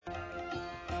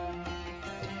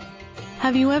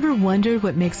Have you ever wondered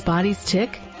what makes bodies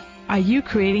tick? Are you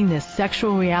creating the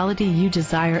sexual reality you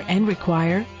desire and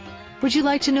require? Would you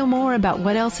like to know more about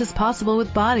what else is possible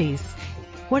with bodies?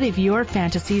 What if your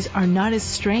fantasies are not as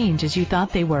strange as you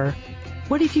thought they were?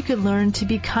 What if you could learn to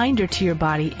be kinder to your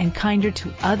body and kinder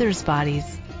to others'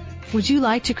 bodies? Would you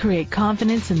like to create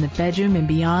confidence in the bedroom and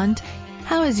beyond?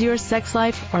 How has your sex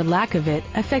life or lack of it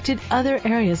affected other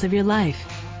areas of your life?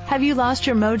 Have you lost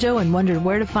your mojo and wondered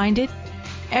where to find it?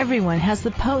 Everyone has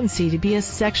the potency to be a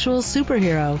sexual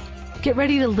superhero. Get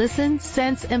ready to listen,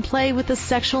 sense, and play with the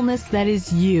sexualness that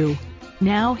is you.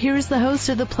 Now, here is the host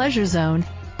of The Pleasure Zone,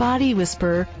 Body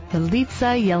Whisperer,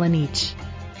 Milica Jelenic.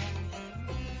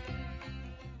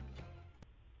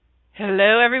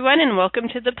 Hello, everyone, and welcome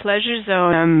to The Pleasure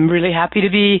Zone. I'm really happy to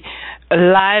be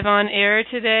live on air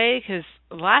today because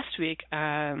last week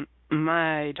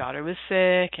my daughter was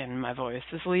sick and my voice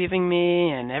was leaving me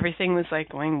and everything was like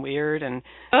going weird, and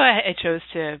I chose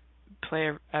to play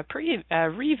a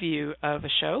review of a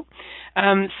show.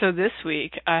 So this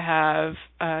week I have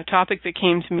a topic that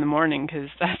came to me in the morning because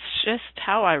that's just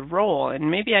how I roll,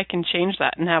 and maybe I can change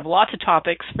that and have lots of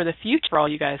topics for the future for all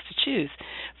you guys to choose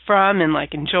from and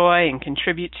like enjoy and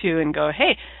contribute to and go,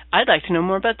 hey, I'd like to know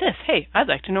more about this. Hey, I'd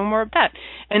like to know more about that.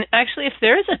 And actually, if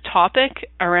there is a topic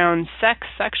around sex,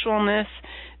 sexualness,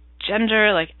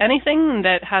 gender, like anything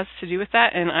that has to do with that,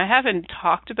 and I haven't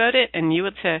talked about it and you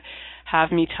want to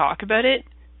have me talk about it,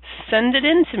 send it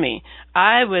in to me.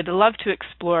 I would love to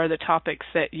explore the topics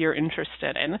that you're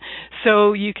interested in.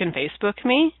 So you can Facebook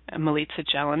me, Milica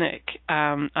Jelenic.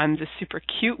 I'm the super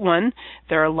cute one.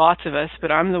 There are lots of us,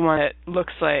 but I'm the one that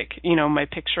looks like, my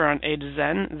picture on A to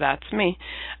Zen. That's me.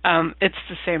 It's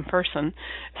the same person.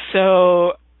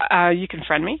 So you can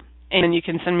friend me. And you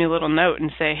can send me a little note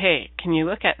and say, hey, can you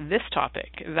look at this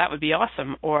topic? That would be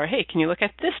awesome. Or, hey, can you look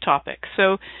at this topic?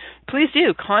 So please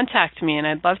do contact me, and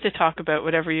I'd love to talk about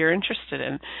whatever you're interested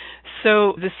in.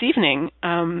 So this evening,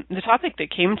 the topic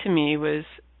that came to me was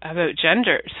about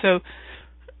gender. So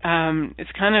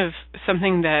it's kind of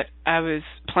something that I was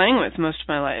playing with most of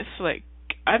my life. Like,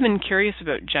 I've been curious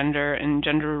about gender and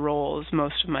gender roles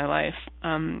most of my life.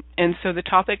 And so the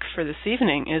topic for this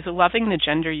evening is loving the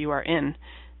gender you are in.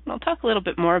 And I'll talk a little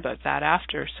bit more about that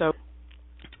after. So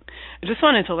I just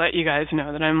wanted to let you guys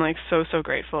know that I'm so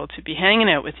grateful to be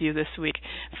hanging out with you this week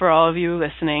for all of you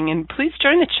listening. And please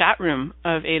join the chat room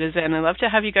of A to Z. And I'd love to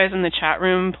have you guys in the chat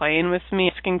room playing with me,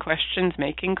 asking questions,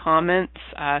 making comments.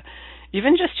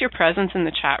 Even just your presence in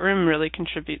the chat room really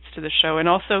contributes to the show. And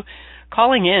also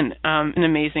calling in, an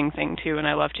amazing thing too, and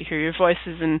I love to hear your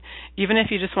voices. And even if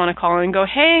you just want to call in and go,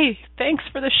 hey, thanks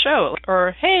for the show,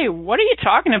 or hey, what are you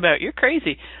talking about? You're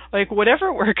crazy. Like,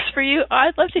 whatever works for you,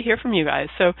 I'd love to hear from you guys.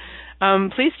 So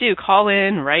please do call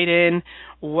in, write in,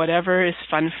 whatever is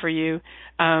fun for you.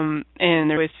 And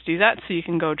there are ways to do that, so you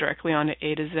can go directly onto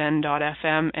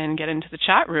a2zen.fm and get into the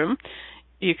chat room.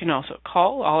 You can also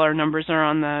call. All our numbers are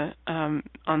on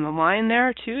the line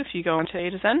there too if you go into A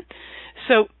to Zen.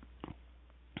 So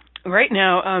right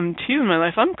now, too, in my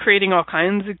life, I'm creating all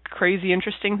kinds of crazy,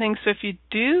 interesting things. So if you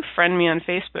do friend me on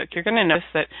Facebook, you're going to notice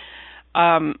that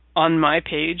on my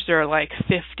page there are like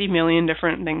 50 million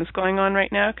different things going on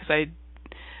right now because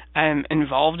I'm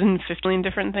involved in 50 million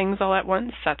different things all at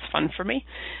once. That's fun for me.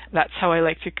 That's how I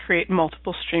like to create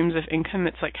multiple streams of income.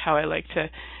 It's like how I like to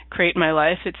create my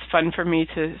life. It's fun for me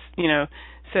to,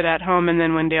 sit at home and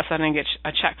then one day all of a sudden I get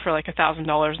a check for like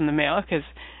 $1,000 in the mail because,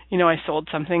 I sold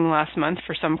something last month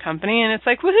for some company and it's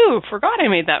like, woohoo, forgot I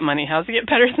made that money. How's it get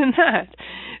better than that?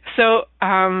 So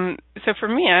for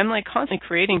me, I'm like constantly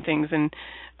creating things and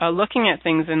looking at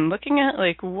things and looking at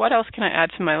like what else can I add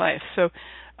to my life. So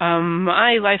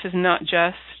my life is not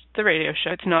just the radio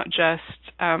show. It's not just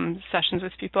sessions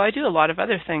with people. I do a lot of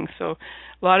other things. So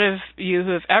a lot of you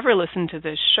who have ever listened to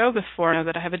this show before know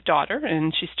that I have a daughter,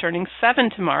 and she's turning 7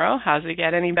 tomorrow. How's it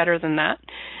get any better than that?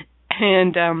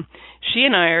 And she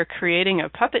and I are creating a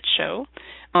puppet show.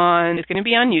 It's going to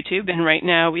be on YouTube, and right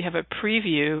now we have a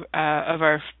preview of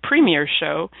our premiere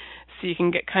show, so you can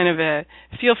get kind of a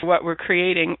feel for what we're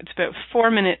creating. It's about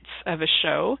 4 minutes of a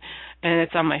show, and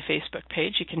it's on my Facebook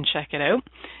page. You can check it out.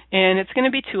 And it's going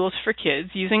to be tools for kids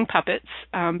using puppets.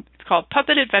 It's called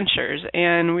Puppet Adventures,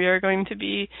 and we are going to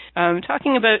be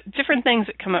talking about different things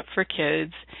that come up for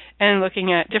kids and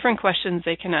looking at different questions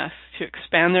they can ask to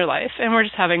expand their life. And we're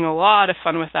just having a lot of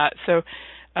fun with that. So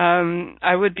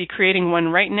I would be creating one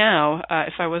right now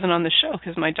if I wasn't on the show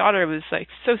because my daughter was like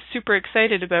so super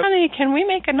excited about, honey, can we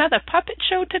make another puppet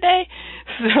show today?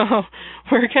 So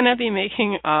we're going to be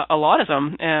making a lot of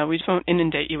them. We just won't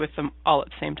inundate you with them all at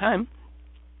the same time.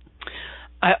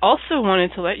 I also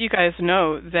wanted to let you guys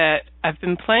know that I've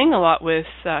been playing a lot with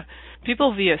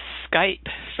people via Skype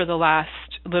for the last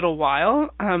little while.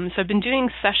 So I've been doing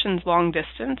sessions long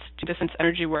distance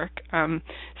energy work,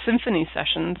 symphony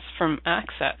sessions from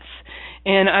Access.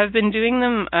 And I've been doing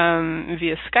them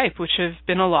via Skype, which have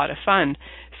been a lot of fun.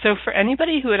 So for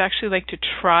anybody who would actually like to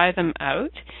try them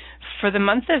out, for the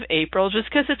month of April, just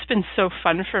because it's been so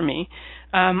fun for me,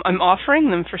 I'm offering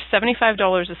them for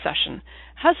 $75 a session.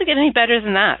 How's it get any better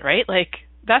than that, right? Like,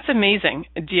 that's amazing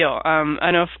deal.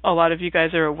 I know if a lot of you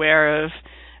guys are aware of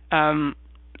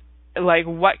like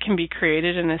what can be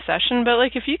created in a session, but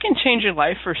like if you can change your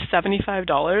life for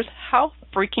 $75, how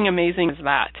freaking amazing is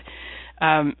that?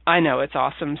 I know it's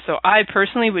awesome. So I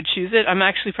personally would choose it. I'm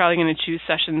actually probably going to choose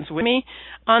sessions with me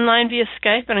online via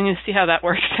Skype, and I'm going to see how that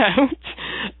works out.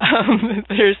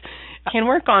 It can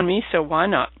work on me, so why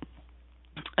not?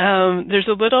 There's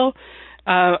a little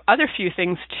other few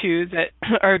things too that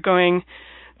are going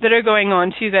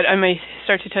on too that I may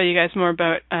start to tell you guys more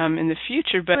about in the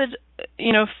future. But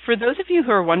for those of you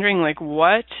who are wondering like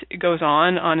what goes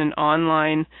on an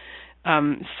online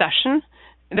session,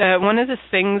 one of the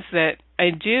things that I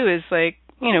do is like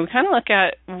we kind of look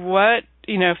at what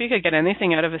if you could get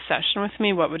anything out of a session with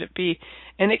me, what would it be?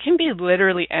 And it can be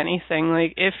literally anything.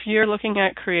 Like if you're looking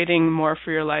at creating more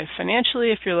for your life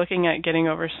financially, if you're looking at getting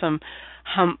over some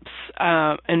humps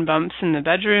and bumps in the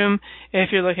bedroom, if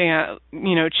you're looking at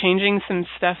changing some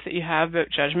stuff that you have about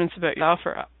judgments about yourself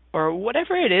or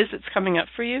whatever it is that's coming up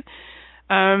for you,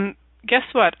 guess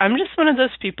what? I'm just one of those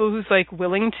people who's like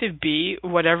willing to be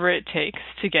whatever it takes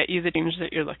to get you the change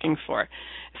that you're looking for.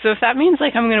 So if that means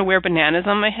like I'm going to wear bananas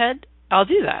on my head, I'll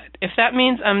do that. If that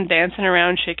means I'm dancing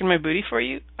around shaking my booty for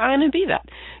you, I'm going to be that.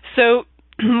 So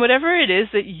whatever it is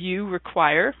that you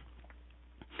require,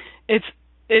 it's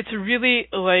really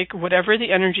like whatever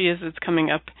the energy is that's coming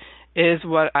up is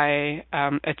what I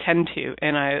attend to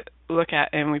and I look at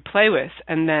and we play with,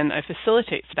 and then I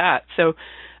facilitate that. So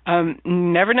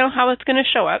never know how it's going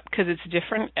to show up because it's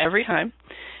different every time.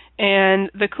 And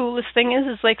the coolest thing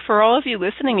is like for all of you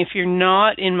listening, if you're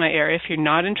not in my area, if you're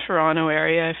not in Toronto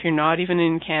area, if you're not even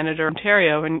in Canada or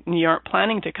Ontario and you aren't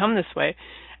planning to come this way,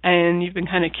 and you've been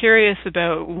kind of curious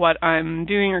about what I'm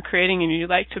doing or creating and you'd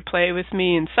like to play with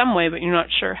me in some way but you're not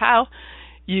sure how,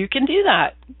 you can do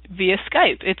that via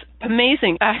Skype. It's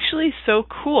amazing. Actually so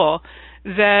cool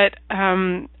that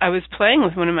I was playing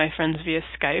with one of my friends via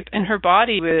Skype and her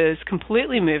body was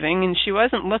completely moving and she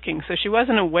wasn't looking, so she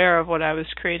wasn't aware of what I was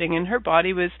creating, and her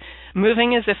body was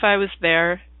moving as if I was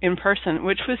there in person,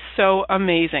 which was so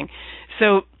amazing.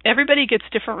 So everybody gets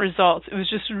different results. It was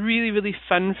just really, really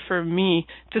fun for me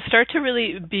to start to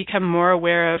really become more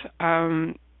aware of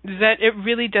that it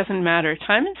really doesn't matter.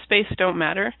 Time and space don't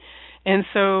matter. And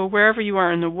so wherever you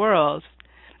are in the world,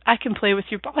 I can play with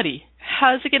your body.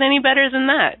 How does it get any better than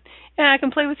that? And I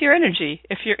can play with your energy.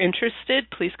 If you're interested,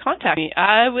 please contact me.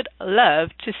 I would love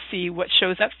to see what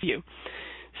shows up for you.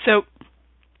 So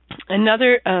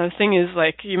another thing is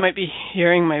like you might be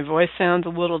hearing my voice sounds a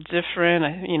little different.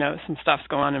 Some stuff's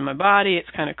going on in my body.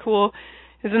 It's kind of cool.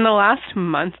 Is in the last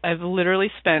month, I've literally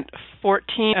spent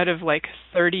 14 out of like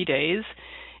 30 days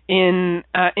in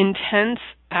intense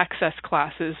access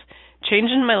classes,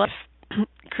 changing my life,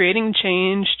 creating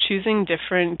change, choosing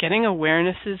different, getting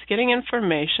awarenesses, getting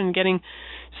information, getting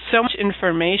so much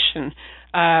information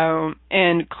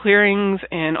and clearings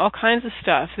and all kinds of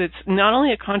stuff. That's not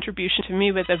only a contribution to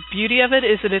me, but the beauty of it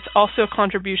is that it's also a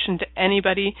contribution to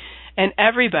anybody and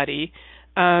everybody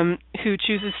who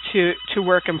chooses to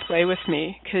work and play with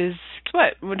me. Because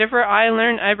whatever I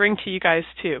learn, I bring to you guys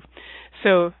too.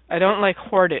 So I don't like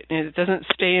hoard it, and it doesn't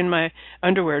stay in my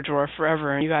underwear drawer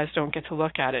forever, and you guys don't get to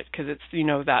look at it because it's,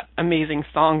 that amazing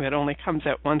song that only comes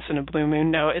out once in a blue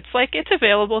moon. No, it's like it's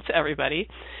available to everybody.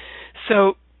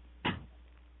 So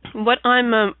what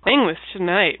I'm playing with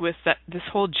tonight with this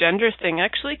whole gender thing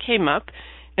actually came up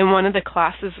in one of the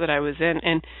classes that I was in,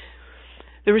 and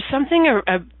there was something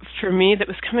for me that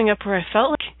was coming up where I felt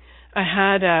like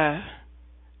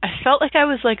I felt like I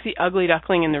was like the ugly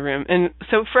duckling in the room. And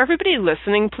so for everybody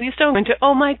listening, please don't go into,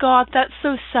 oh my God, that's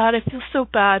so sad, I feel so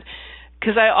bad.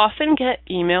 Because I often get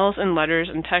emails and letters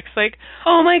and texts like,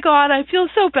 oh my God, I feel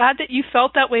so bad that you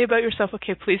felt that way about yourself.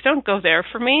 Okay, please don't go there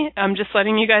for me. I'm just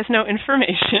letting you guys know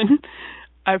information.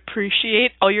 I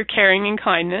appreciate all your caring and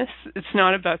kindness. It's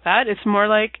not about that. It's more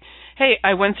like, hey,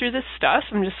 I went through this stuff.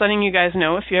 I'm just letting you guys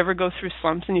know if you ever go through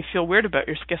slumps and you feel weird about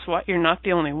yourself, guess what? You're not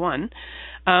the only one.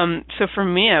 So for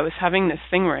me, I was having this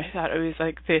thing where I thought it was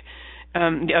like the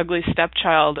ugly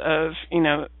stepchild of,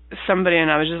 somebody, and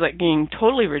I was just like being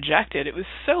totally rejected. It was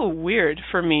so weird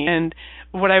for me. And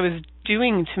what I was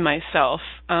doing to myself,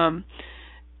 and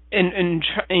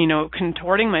you know,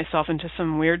 contorting myself into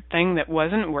some weird thing that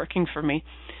wasn't working for me,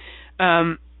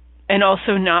 and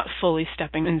also not fully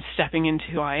stepping into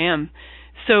who I am.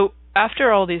 So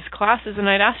after all these classes, and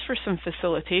I'd asked for some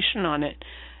facilitation on it,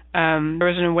 there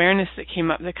was an awareness that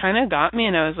came up that kind of got me,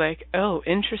 and I was like, oh,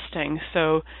 interesting.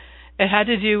 So it had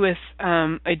to do with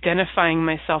identifying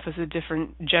myself as a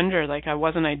different gender. Like, I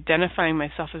wasn't identifying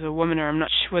myself as a woman, or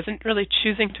wasn't really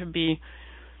choosing to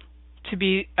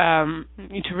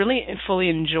really fully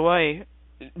enjoy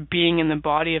being in the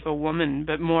body of a woman,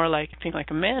 but more like being like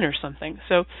a man or something.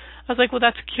 So I was like, well,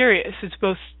 that's curious. It's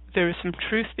both, there was some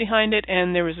truth behind it,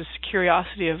 and there was this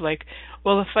curiosity of like,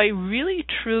 well, if I really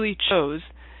truly chose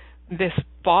this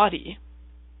body,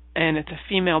 and it's a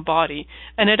female body,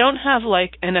 and I don't have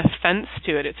like an offense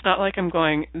to it. It's not like I'm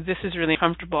going, this is really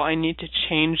uncomfortable, I need to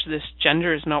change, this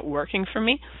gender is not working for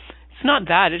me. It's not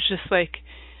that. It's just like,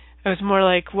 I was more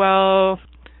like, well,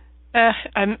 I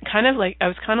was kind of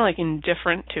like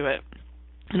indifferent to it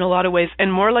in a lot of ways,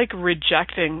 and more like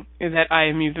rejecting that I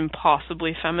am even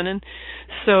possibly feminine.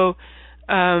 So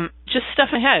just stuff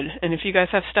in my head. And if you guys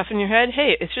have stuff in your head,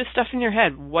 hey, it's just stuff in your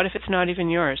head. What if it's not even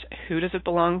yours? Who does it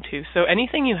belong to? So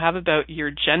anything you have about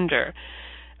your gender,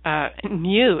 and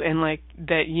you, and like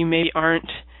that you maybe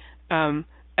aren't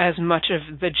as much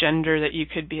of the gender that you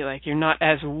could be, like you're not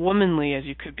as womanly as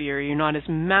you could be, or you're not as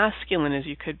masculine as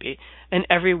you could be, and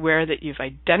everywhere that you've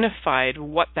identified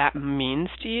what that means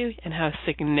to you and how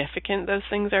significant those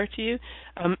things are to you,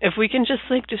 if we can just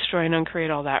like destroy and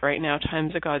uncreate all that right now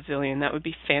times a godzillion, that would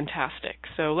be fantastic.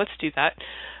 So let's do that.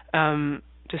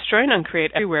 Destroy and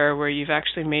uncreate everywhere where you've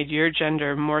actually made your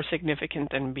gender more significant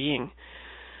than being.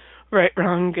 Right,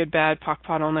 wrong, good, bad, pock,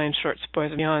 pot, all nine shorts,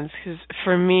 boys and beyonds. Because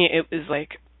for me, it was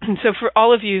like, so for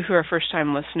all of you who are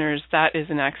first-time listeners, that is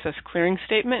an access clearing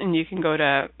statement, and you can go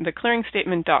to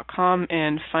theclearingstatement.com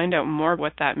and find out more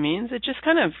what that means. It just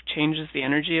kind of changes the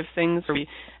energy of things, where we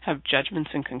have judgments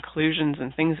and conclusions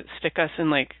and things that stick us in,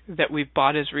 like, that we've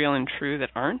bought as real and true that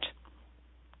aren't.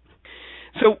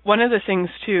 So one of the things,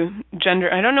 too,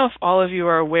 gender, I don't know if all of you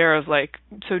are aware of, like,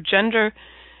 so gender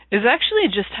is actually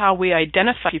just how we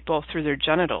identify people through their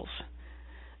genitals.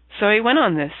 So I went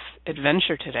on this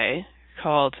adventure today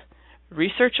called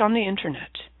Research on the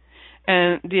Internet.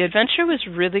 And the adventure was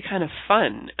really kind of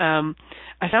fun.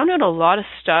 I found out a lot of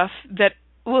stuff that,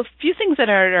 well, a few things that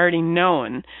I had already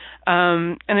known.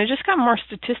 And I just got more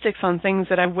statistics on things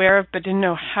that I'm aware of but didn't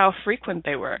know how frequent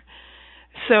they were.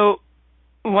 So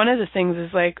one of the things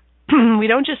is like, we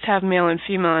don't just have male and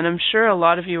female, and I'm sure a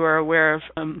lot of you are aware of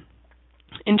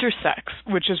intersex,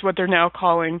 which is what they're now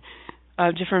calling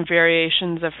different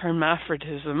variations of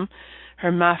hermaphroditism.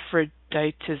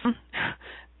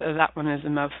 That one is a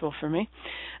mouthful for me.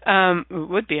 It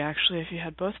would be actually if you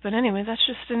had both, but anyway, that's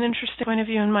just an interesting point of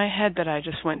view in my head that I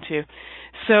just went to.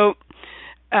 So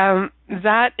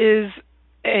that is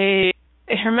a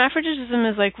hermaphroditism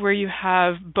is like where you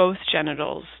have both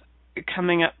genitals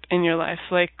coming up in your life.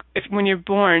 Like when you're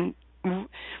born,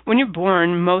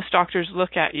 most doctors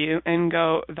look at you and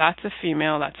go, that's a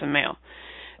female, that's a male.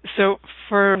 So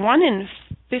for 1 in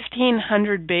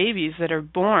 1,500 babies that are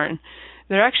born,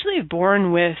 they're actually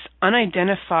born with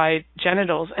unidentified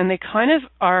genitals, and they kind of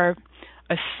are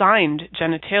assigned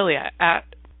genitalia at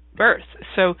birth.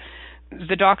 So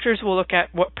the doctors will look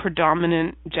at what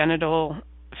predominant genital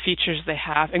features they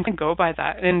have and can go by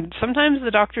that. And sometimes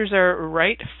the doctors are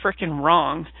right frickin'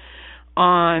 wrong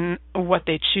on what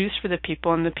they choose for the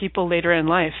people, and the people later in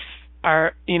life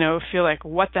are, feel like,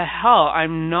 what the hell,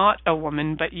 I'm not a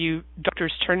woman, but you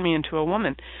doctors turned me into a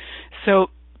woman. So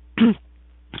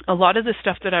a lot of the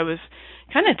stuff that I was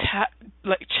kind of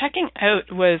checking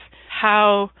out was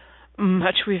how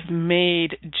much we've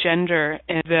made gender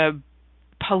and the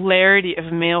polarity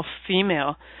of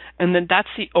male-female, and that's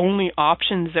the only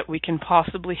options that we can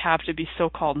possibly have to be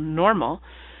so-called normal,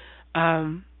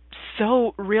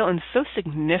 so real and so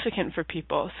significant for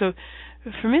people. So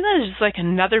for me, that is just like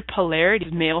another polarity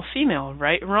of male-female,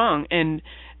 right, wrong, and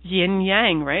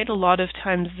yin-yang, right? A lot of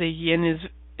times the yin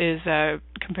is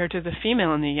compared to the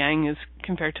female, and the yang is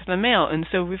compared to the male. And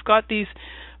so we've got these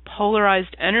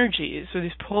polarized energies, or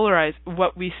these polarized,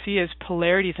 what we see as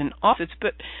polarities and opposites.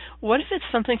 But what if it's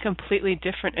something completely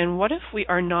different? And what if we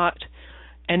are not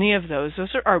any of those?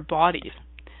 Those are our bodies.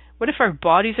 What if our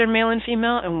bodies are male and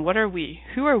female, and what are we?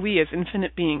 Who are we as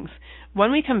infinite beings?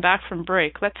 When we come back from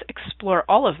break, let's explore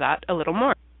all of that a little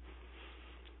more.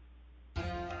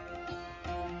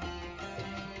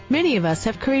 Many of us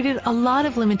have created a lot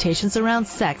of limitations around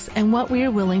sex and what we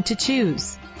are willing to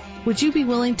choose. Would you be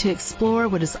willing to explore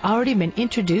what has already been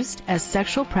introduced as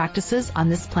sexual practices on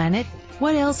this planet?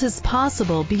 What else is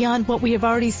possible beyond what we have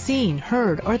already seen,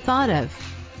 heard, or thought of?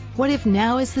 What if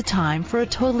now is the time for a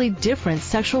totally different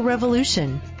sexual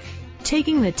revolution?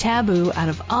 Taking the taboo out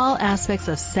of all aspects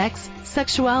of sex,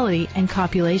 sexuality, and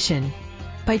copulation.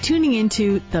 By tuning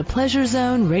into the Pleasure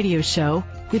Zone radio show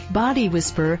with body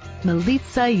whisperer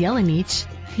Milica Jelenic,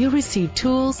 you'll receive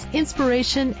tools,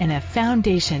 inspiration, and a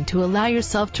foundation to allow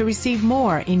yourself to receive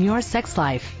more in your sex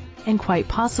life, and quite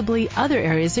possibly other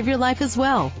areas of your life as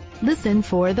well. Listen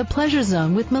for The Pleasure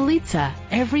Zone with Milica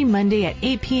every Monday at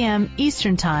 8 p.m.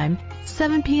 Eastern Time,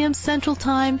 7 p.m. Central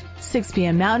Time, 6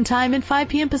 p.m. Mountain Time, and 5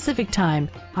 p.m. Pacific Time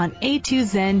on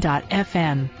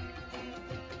a2zen.fm.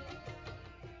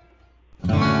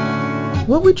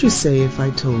 What would you say if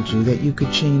I told you that you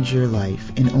could change your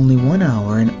life in only 1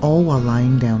 hour and all while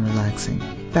lying down relaxing?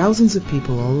 Thousands of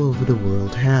people all over the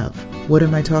world have. What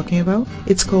am I talking about?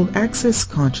 It's called Access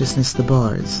Consciousness, the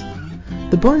bars.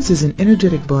 The bars is an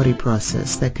energetic body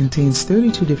process that contains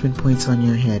 32 different points on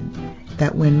your head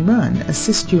that, when run,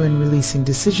 assist you in releasing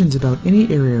decisions about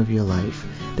any area of your life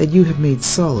that you have made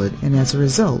solid and as a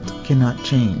result cannot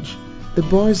change. The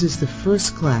bars is the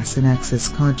first class in Access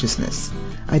Consciousness,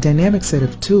 a dynamic set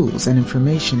of tools and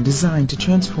information designed to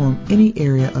transform any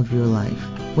area of your life.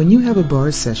 When you have a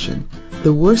bars session,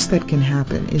 the worst that can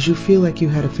happen is you feel like you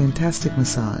had a fantastic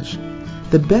massage.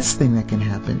 The best thing that can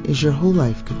happen is your whole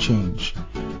life could change.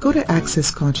 Go to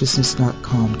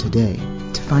accessconsciousness.com today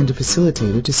to find a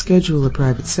facilitator to schedule a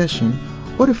private session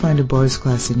or to find a bars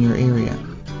class in your area.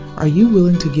 Are you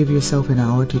willing to give yourself an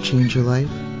hour to change your life?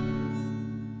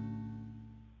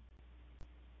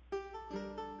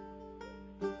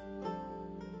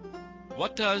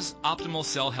 What does optimal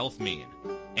cell health mean,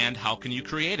 and how can you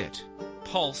create it?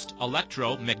 Pulsed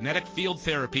electromagnetic field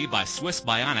therapy by Swiss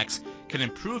Bionics can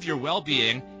improve your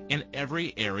well-being in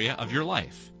every area of your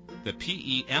life. The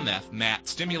PEMF mat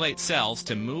stimulates cells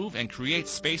to move and create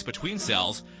space between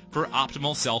cells for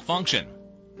optimal cell function.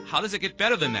 How does it get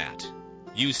better than that?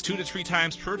 Use 2 to 3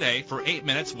 times per day for 8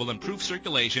 minutes will improve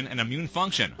circulation and immune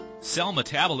function. Cell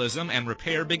metabolism and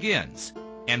repair begins,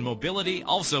 and mobility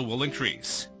also will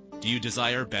increase. Do you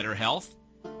desire better health?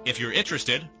 If you're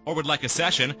interested or would like a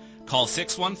session, call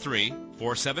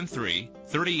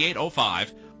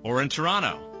 613-473-3805 or in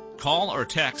Toronto. Call or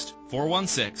text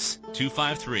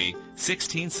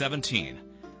 416-253-1617.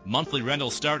 Monthly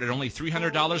rentals start at only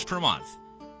 $300 per month.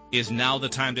 Is now the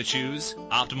time to choose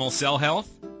optimal cell health?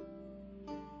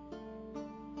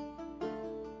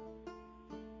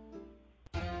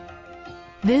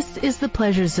 This is The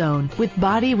Pleasure Zone with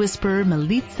body whisperer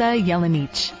Milica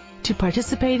Jelenic. To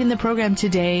participate in the program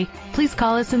today, please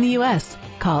call us in the U.S.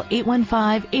 Call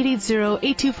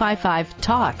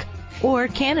 815-880-8255-TALK or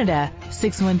Canada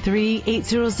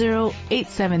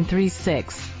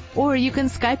 613-800-8736. Or you can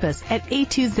Skype us at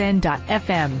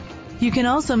a2zen.fm. You can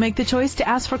also make the choice to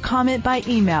ask for comment by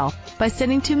email by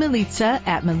sending to Milica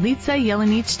at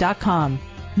milicajelenic.com.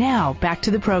 Now, back to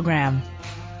the program.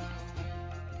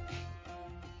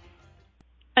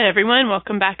 Hi everyone,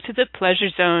 welcome back to the Pleasure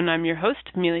Zone. I'm your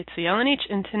host, Milica Jelenic,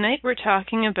 and tonight we're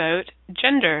talking about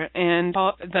gender, and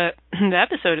the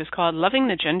episode is called Loving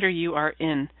the Gender You Are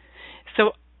In.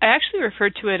 So I actually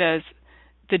referred to it as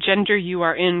the gender you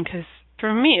are in because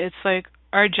for me it's like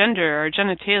our gender, our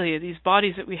genitalia, these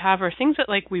bodies that we have are things that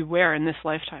like we wear in this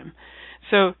lifetime.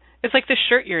 So it's like the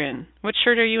shirt you're in. What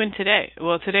shirt are you in today?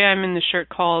 Well, today I'm in the shirt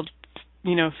called,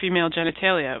 female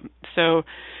genitalia. So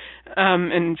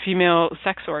and female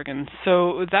sex organs.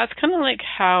 So that's kind of like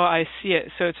how I see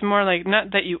it. So it's more like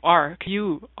not that you are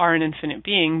an infinite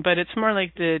being, but it's more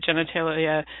like the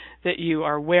genitalia that you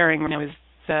are wearing now is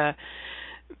the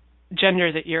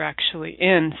gender that you're actually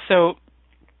in. So,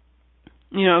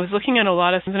 I was looking at a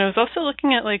lot of things, and I was also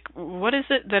looking at like, what is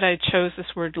it that I chose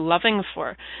this word loving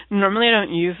for? Normally I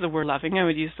don't use the word loving. I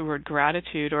would use the word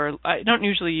gratitude, or I don't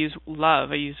usually use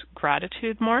love. I use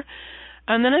gratitude more.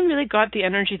 And then I really got the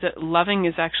energy that loving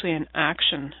is actually an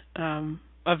action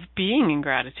of being in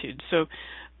gratitude. So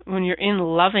when you're in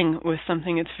loving with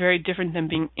something, it's very different than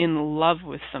being in love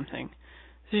with something.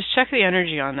 So just check the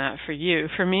energy on that for you.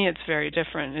 For me, it's very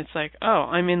different. It's like, oh,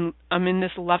 I'm in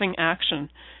this loving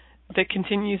action that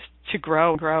continues to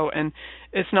grow, and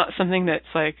it's not something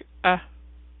that's like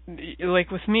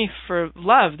with me for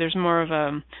love, there's more of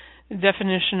a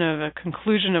definition of a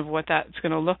conclusion of what that's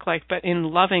going to look like, but in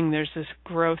loving there's this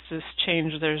growth, this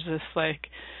change, there's this like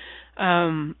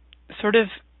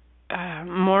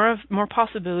more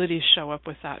possibilities show up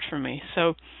with that for me.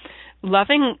 So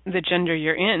loving the gender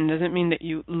you're in doesn't mean that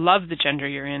you love the gender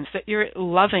you're in, it's that you're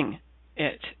loving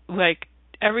it. Like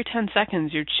every 10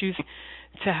 seconds you're choosing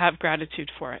to have gratitude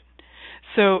for it.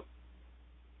 So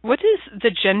what does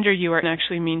the gender you are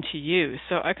actually mean to you?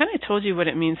 So I kind of told you what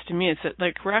it means to me. It's that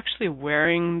like we're actually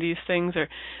wearing these things, or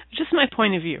just my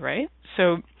point of view, right?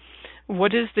 So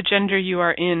what does the gender you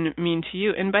are in mean to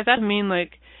you? And by that I mean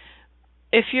like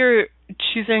if you're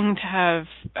choosing to have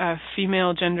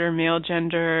female gender, male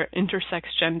gender, intersex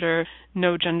gender,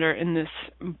 no gender in this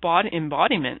body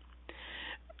embodiment,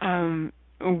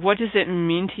 what does it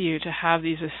mean to you to have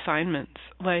these assignments?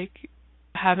 Like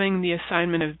having the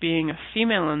assignment of being a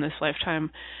female in this lifetime,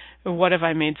 what have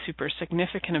I made super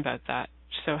significant about that?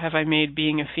 So have I made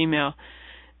being a female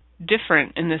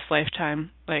different in this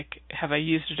lifetime? Like, have I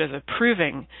used it as a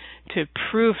proving to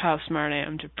prove how smart I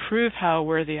am, to prove how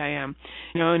worthy I am?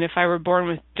 And if I were born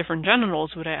with different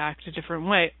genitals, would I act a different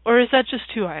way? Or is that just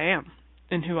who I am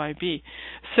and who I be?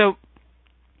 So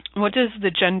what does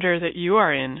the gender that you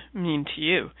are in mean to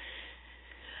you?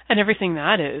 And everything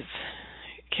that is,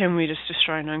 can we just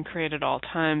destroy and uncreate at all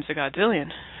times a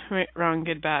godzillion? Right, wrong,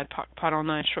 good, bad, pot all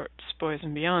night, shorts, boys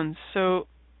and beyonds. So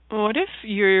what if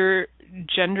your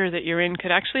gender that you're in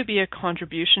could actually be a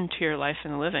contribution to your life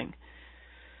and living?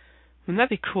 Wouldn't that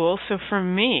be cool? So for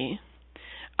me,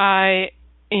 I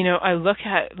look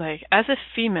at, like, as a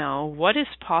female, what is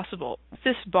possible?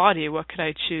 This body, what could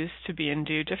I choose to be and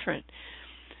do different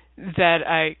that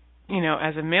I,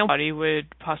 as a male body would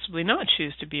possibly not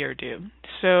choose to be or do?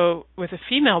 So with a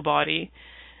female body,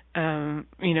 I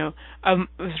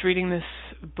was reading this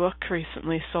book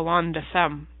recently, Salon de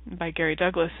Femme by Gary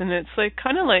Douglas, and it's like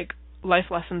kind of like life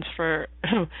lessons for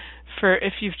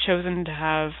if you've chosen to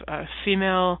have a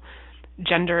female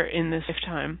gender in this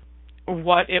lifetime,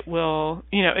 what it will,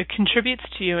 it contributes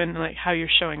to you and like how you're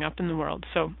showing up in the world.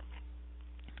 So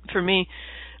for me,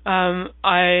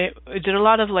 I did a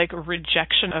lot of like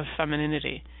rejection of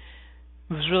femininity.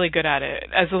 I was really good at it.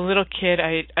 As a little kid,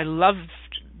 I loved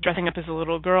dressing up as a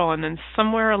little girl, and then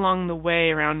somewhere along the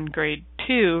way, around grade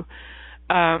 2,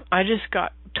 I just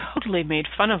got totally made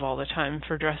fun of all the time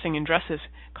for dressing in dresses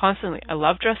constantly. I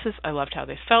loved dresses. I loved how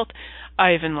they felt.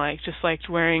 I even liked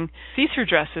wearing see-through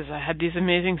dresses. I had these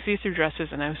amazing see-through dresses,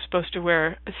 and I was supposed to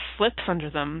wear slips under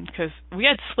them because we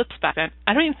had slips back then.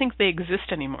 I don't even think they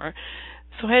exist anymore.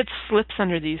 So I had slips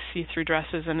under these see-through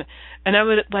dresses, and I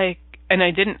would and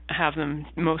I didn't have them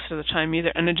most of the time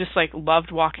either. And I just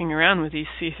loved walking around with these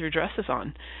see-through dresses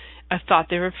on. I thought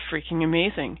they were freaking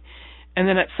amazing. And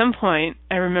then at some point,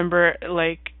 I remember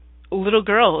other little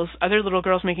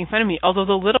girls making fun of me, although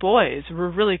the little boys were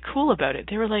really cool about it.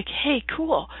 They were like, "Hey,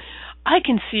 cool, I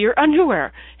can see your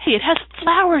underwear. Hey, it has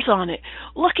flowers on it.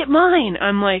 Look at mine."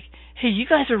 I'm like, "Hey, you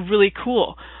guys are really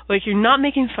cool. Like, you're not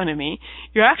making fun of me.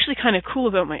 You're actually kind of cool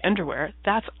about my underwear.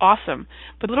 That's awesome."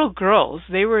 But little girls,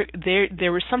 there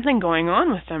was something going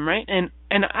on with them, right? And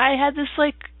I had this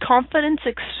confidence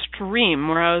extreme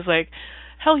where I was like,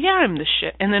 "Hell yeah, I'm the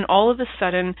shit." And then all of a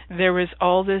sudden there was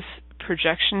all this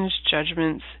projections,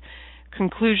 judgments,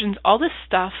 conclusions, all this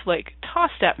stuff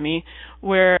tossed at me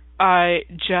where I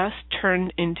just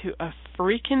turned into a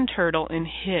freaking turtle and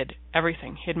hid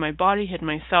everything. Hid my body, hid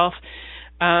myself.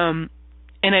 And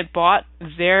I bought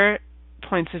their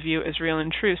points of view as real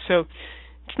and true. So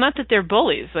it's not that they're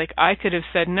bullies. I could have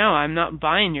said, "No, I'm not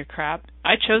buying your crap."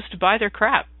 I chose to buy their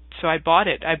crap. So I bought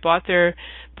it. I bought their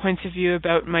points of view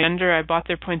about my gender. I bought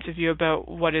their points of view about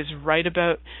what is right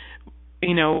about,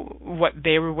 what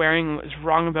they were wearing and what was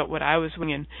wrong about what I was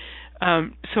wearing.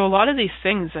 So a lot of these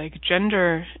things,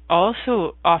 gender,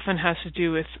 also often has to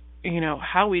do with,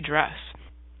 how we dress.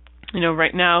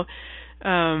 Right now,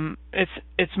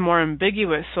 it's more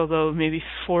ambiguous, although maybe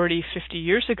 40, 50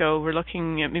 years ago, we're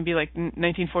looking at maybe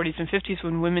 1940s and 50s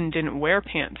when women didn't wear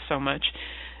pants so much.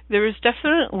 There was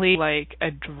definitely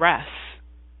a dress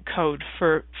code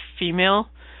for female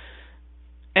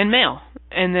and male.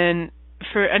 And then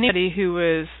for anybody who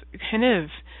was kind of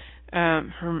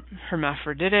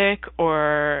hermaphroditic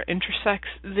or intersex,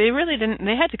 they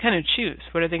had to kind of choose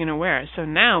what are they going to wear. So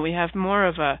now we have more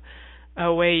of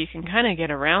a way you can kind of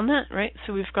get around that, right?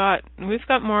 So we've got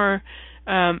more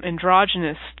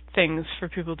androgynous things for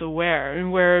people to wear,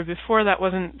 and where before that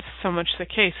wasn't so much the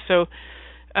case. So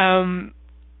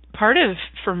part of,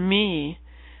 for me,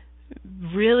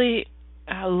 really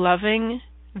loving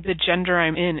the gender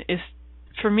I'm in is,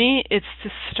 for me, it's to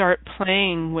start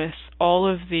playing with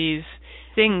all of these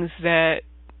things that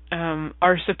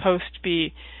are supposed to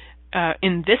be,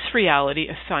 in this reality,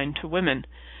 assigned to women.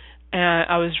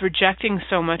 I was rejecting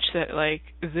so much that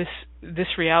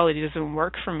this reality doesn't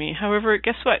work for me. However,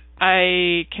 guess what?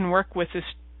 I can work with this.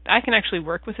 I can actually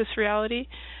work with this reality.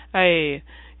 I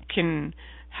can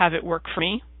have it work for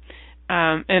me.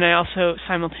 And I also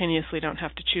simultaneously don't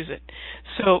have to choose it.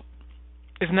 So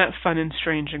isn't that fun and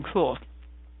strange and cool?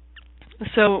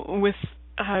 So with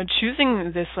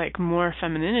choosing this like more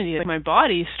femininity, like my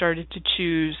body started to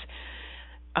choose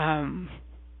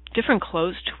different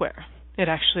clothes to wear.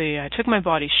 I took my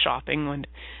body shopping when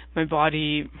my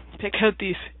body picked out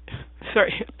these,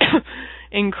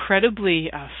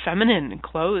 incredibly feminine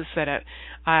clothes that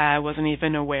I wasn't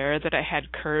even aware that I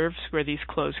had curves, where these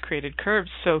clothes created curves.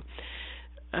 So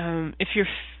if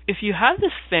you have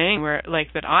this thing where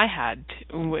like that I had,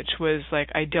 which was like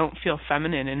I don't feel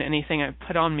feminine in anything I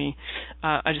put on me,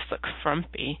 I just look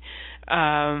frumpy,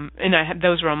 and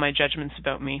those were all my judgments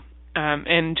about me.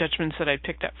 And judgments that I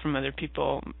picked up from other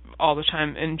people all the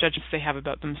time, and judgments they have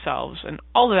about themselves, and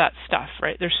all of that stuff,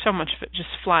 right? There's so much of it just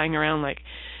flying around like,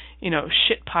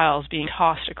 shit piles being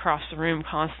tossed across the room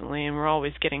constantly, and we're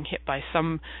always getting hit by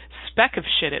some speck of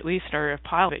shit at least, or a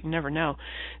pile of it, you never know.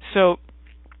 So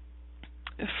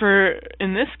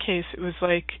in this case, it was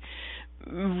like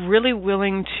really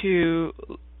willing to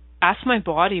ask my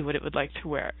body what it would like to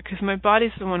wear, because my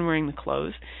body's the one wearing the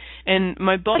clothes, and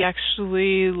my body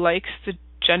actually likes the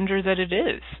gender that it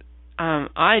is.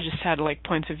 I just had like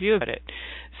points of view about it.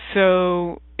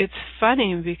 So it's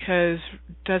funny, because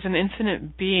does an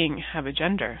infinite being have a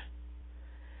gender?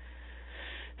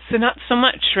 So not so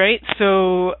much, right?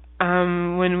 So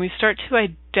when we start to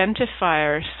identify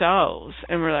ourselves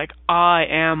and we're like, I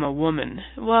am a woman,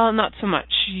 well, not so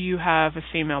much. You have a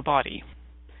female body.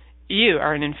 You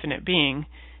are an infinite being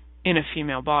in a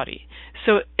female body.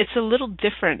 So it's a little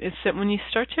different. It's that when you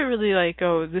start to really like,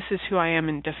 oh, this is who I am,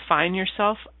 and define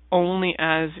yourself only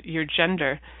as your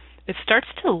gender, it starts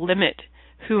to limit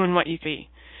who and what you can be.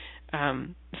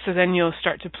 So then you'll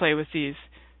start to play with these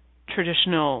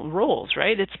traditional roles,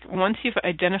 right? It's once you've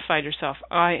identified yourself,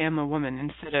 I am a woman,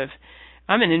 instead of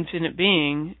I'm an infinite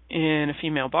being in a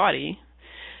female body.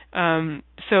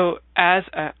 So as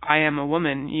I am a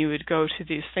woman, you would go to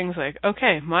these things like,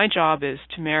 okay, my job is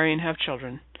to marry and have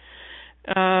children.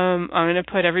 I'm going to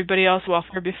put everybody else's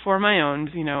welfare before my own.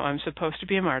 I'm supposed to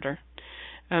be a martyr.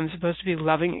 I'm supposed to be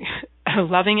loving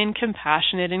and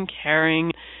compassionate and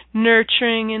caring,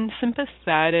 nurturing and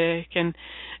sympathetic,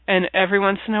 and every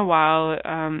once in a while,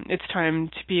 it's time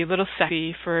to be a little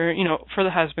sexy for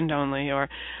the husband only, or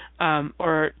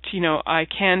I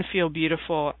can feel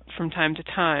beautiful from time to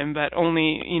time, but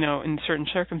only in certain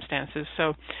circumstances.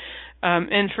 So,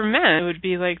 and for men, it would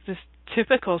be like this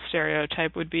typical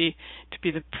stereotype would be to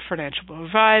be the financial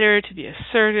provider, to be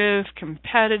assertive,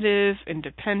 competitive,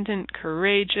 independent,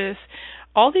 courageous,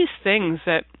 all these things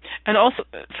that, and also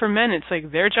for men, it's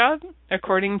like their job,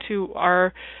 according to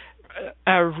our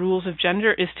rules of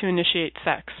gender, is to initiate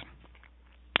sex.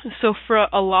 So for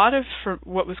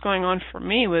what was going on for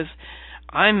me was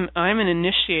I'm an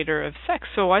initiator of sex.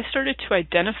 So I started to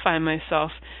identify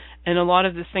myself in a lot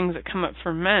of the things that come up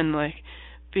for men, like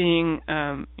being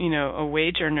a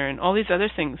wage earner and all these other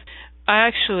things. I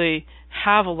actually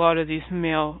have a lot of these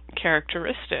male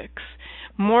characteristics,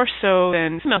 more so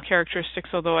than female characteristics,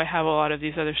 although I have a lot of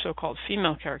these other so-called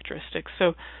female characteristics.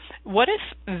 So what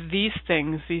if these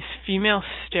things, these female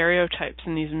stereotypes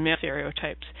and these male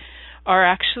stereotypes, are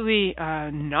actually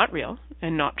not real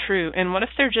and not true? And what if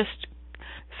they're just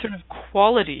sort of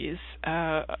qualities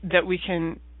that we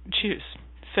can choose?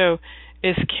 So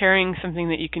is caring something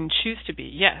that you can choose to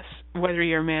be? Yes. Whether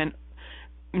you're a man,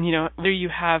 whether you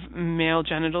have male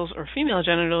genitals or female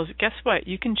genitals, guess what?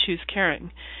 You can choose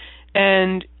caring.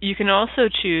 And you can also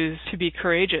choose to be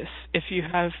courageous if you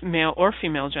have male or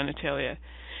female genitalia.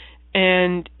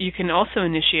 And you can also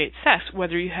initiate sex,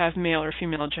 whether you have male or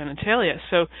female genitalia.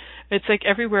 So it's like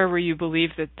everywhere where you believe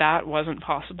that wasn't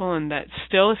possible, and that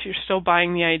still, if you're still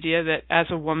buying the idea that as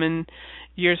a woman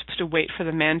you're supposed to wait for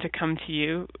the man to come to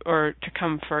you or to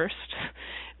come first,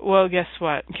 well, guess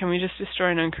what? Can we just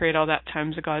destroy and uncreate all that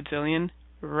times a godzillion?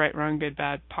 Right, wrong, good,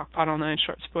 bad, pock, pot, all nine,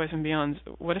 shorts, boys, and beyonds.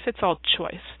 What if it's all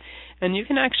choice? And you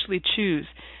can actually choose.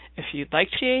 If you'd like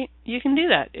to create, you can do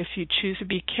that. If you choose to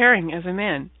be caring as a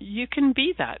man, you can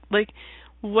be that. Like,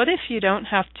 what if you don't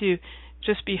have to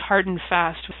just be hard and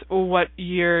fast with what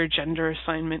your gender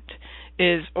assignment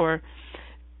is, or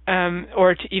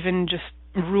to even just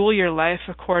rule your life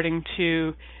according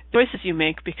to choices you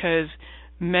make, because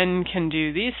men can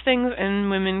do these things and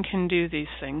women can do these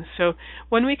things. So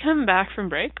when we come back from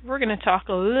break, we're going to talk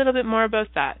a little bit more about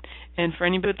that. And for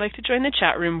anybody who'd like to join the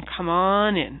chat room, come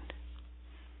on in.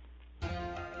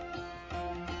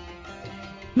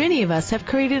 Many of us have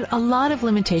created a lot of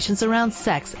limitations around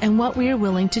sex and what we are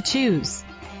willing to choose.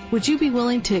 Would you be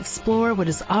willing to explore what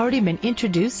has already been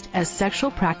introduced as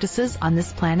sexual practices on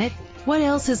this planet What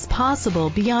else is possible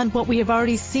beyond what we have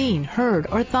already seen, heard,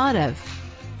 or thought of?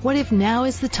 What if now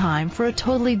is the time for a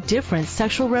totally different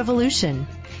sexual revolution?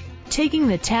 Taking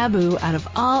the taboo out of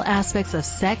all aspects of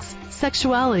sex,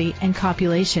 sexuality, and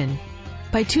copulation.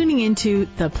 By tuning into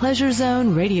the Pleasure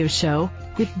Zone radio show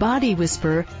with body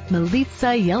whisperer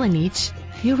Milica Jelenic,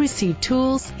 you'll receive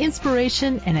tools,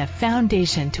 inspiration, and a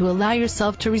foundation to allow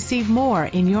yourself to receive more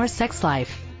in your sex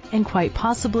life, and quite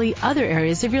possibly other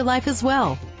areas of your life as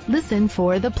well. Listen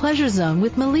for The Pleasure Zone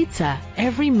with Milica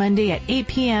every Monday at 8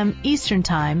 p.m. Eastern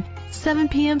Time, 7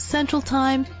 p.m. Central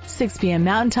Time, 6 p.m.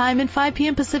 Mountain Time, and 5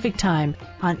 p.m. Pacific Time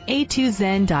on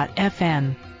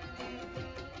a2zen.fm.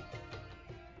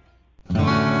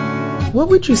 What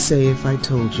would you say if I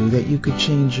told you that you could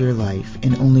change your life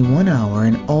in only 1 hour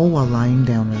and all while lying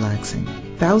down relaxing?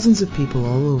 Thousands of people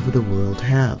all over the world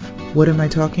have. What am I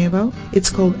talking about? It's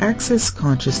called Access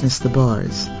Consciousness, the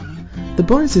bars. The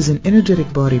bars is an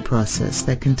energetic body process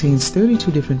that contains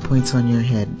 32 different points on your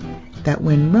head that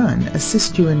when run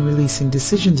assist you in releasing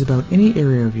decisions about any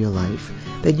area of your life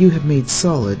that you have made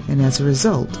solid and as a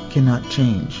result cannot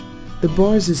change. The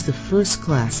bars is the first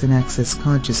class in Access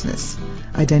Consciousness,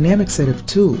 a dynamic set of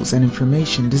tools and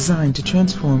information designed to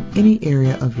transform any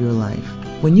area of your life.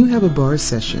 When you have a bar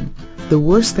session, the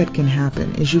worst that can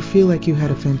happen is you feel like you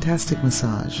had a fantastic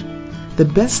massage. The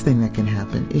best thing that can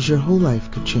happen is your whole life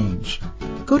could change.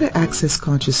 Go to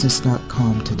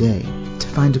accessconsciousness.com today to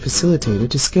find a facilitator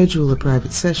to schedule a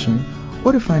private session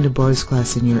or to find a bars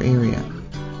class in your area.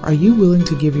 Are you willing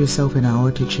to give yourself an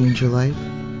hour to change your life?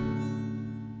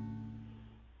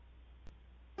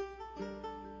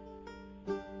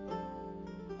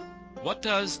 What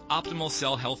does optimal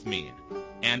cell health mean,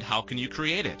 and how can you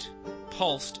create it?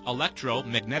 Pulsed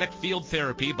electromagnetic field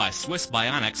therapy by Swiss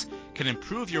Bionics can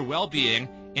improve your well-being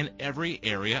in every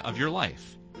area of your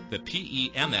life. The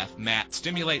PEMF mat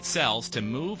stimulates cells to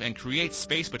move and create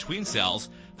space between cells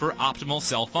for optimal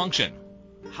cell function.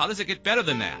 How does it get better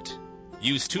than that?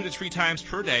 Use 2 to 3 times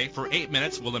per day for 8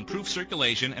 minutes will improve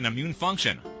circulation and immune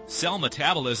function. Cell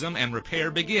metabolism and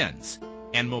repair begins,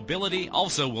 and mobility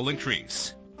also will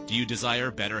increase. Do you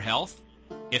desire better health?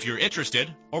 If you're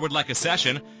interested or would like a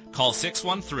session, call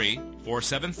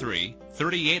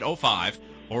 613-473-3805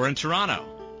 or in Toronto.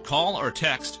 Call or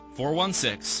text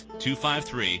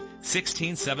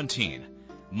 416-253-1617.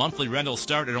 Monthly rentals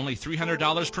start at only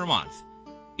 $300 per month.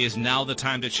 Is now the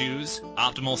time to choose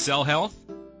optimal cell health?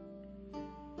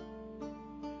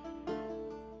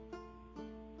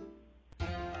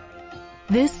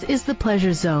 This is the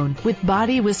Pleasure Zone with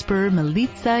body whisperer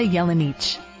Milica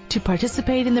Jelenic. To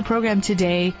participate in the program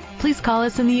today, please call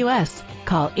us in the U.S.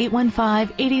 Call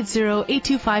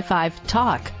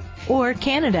 815-880-8255-TALK or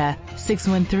Canada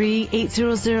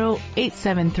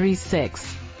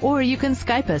 613-800-8736. Or you can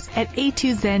Skype us at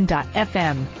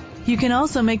a2zen.fm. You can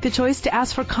also make the choice to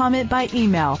ask for comment by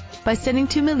email by sending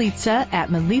to Milica at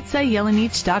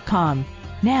milicajelenic.com.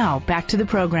 Now, back to the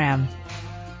program.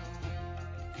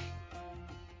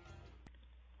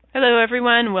 Hello,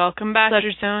 everyone. Welcome back to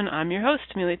Pleasure Zone. I'm your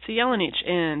host, Milica Jelenic,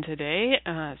 and today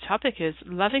the topic is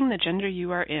loving the gender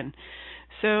you are in.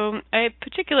 So I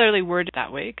particularly word it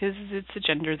that way because it's the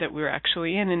gender that we're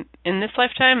actually in this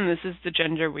lifetime. This is the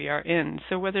gender we are in.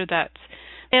 So whether that's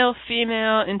male,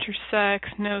 female,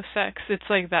 intersex, no sex, it's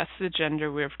like that's the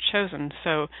gender we've chosen.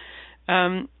 So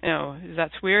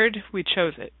that's weird. We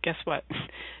chose it. Guess what?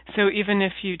 So even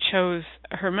if you chose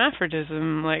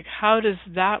hermaphrodism, like how does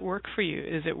that work for you?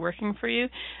 Is it working for you?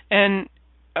 And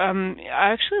I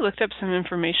actually looked up some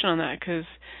information on that because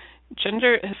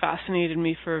gender has fascinated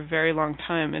me for a very long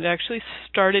time. It actually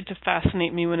started to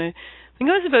fascinate me when I think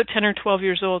I was about 10 or 12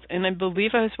 years old, and I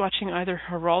believe I was watching either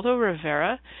Geraldo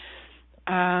Rivera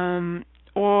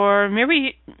or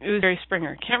maybe it was Jerry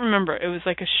Springer. Can't remember. It was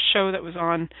like a show that was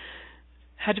on,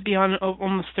 had to be on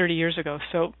almost 30 years ago.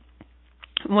 So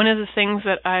one of the things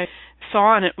that I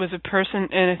saw on it was a person,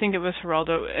 and I think it was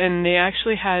Geraldo, and they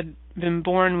actually had been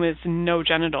born with no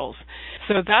genitals.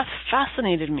 So that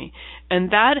fascinated me.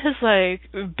 And that has like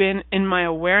been in my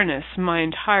awareness my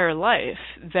entire life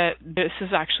that this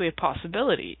is actually a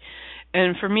possibility.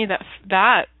 And for me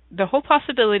that the whole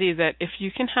possibility that if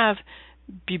you can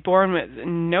be born with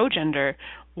no gender,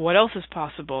 what else is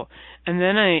possible? And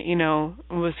then I,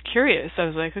 was curious. I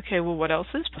was like, okay, well, what else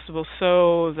is possible?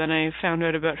 So then I found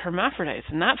out about hermaphrodites,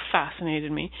 and that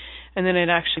fascinated me. And then I'd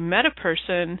actually met a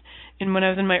person when I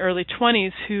was in my early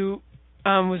 20s who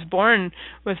was born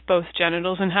with both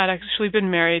genitals and had actually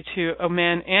been married to a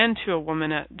man and to a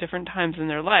woman at different times in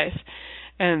their life.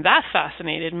 And that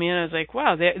fascinated me, and I was like,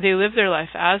 wow, they live their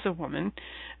life as a woman,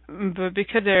 but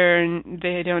because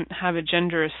they don't have a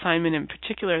gender assignment in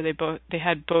particular, they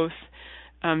had both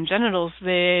genitals,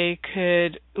 they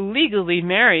could legally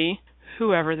marry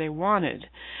whoever they wanted,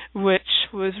 which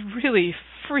was really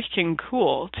freaking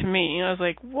cool to me. I was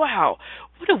like, wow,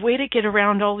 what a way to get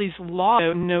around all these laws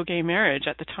of no gay marriage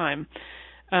at the time.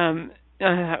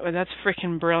 That's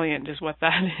freaking brilliant is what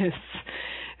that is.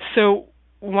 So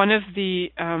one of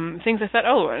the things I thought,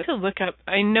 I have to look up,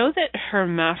 I know that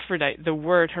hermaphrodite, the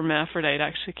word hermaphrodite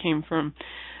actually came from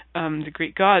the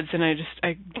Greek gods, and I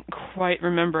didn't quite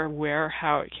remember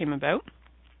how it came about.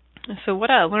 So what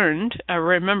I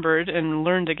remembered and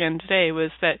learned again today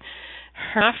was that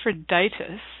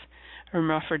Hermaphroditos,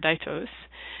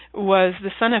 was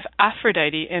the son of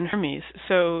Aphrodite and Hermes.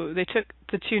 So they took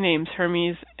the two names,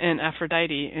 Hermes and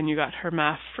Aphrodite, and you got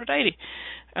Hermaphrodite.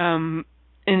 And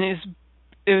it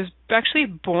was actually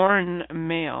born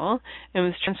male and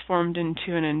was transformed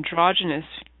into an androgynous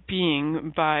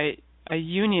being by a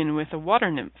union with a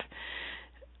water nymph.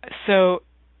 So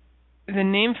the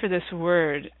name for this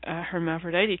word,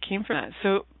 hermaphrodite, came from that.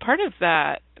 So part of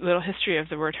that little history of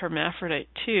the word hermaphrodite,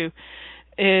 too,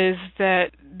 is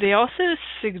that they also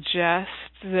suggest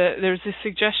that there's a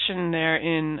suggestion there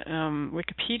in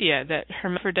Wikipedia that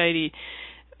Hermaphrodite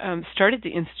started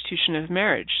the institution of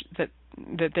marriage, that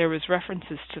there was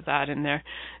references to that in there,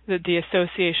 that the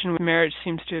association with marriage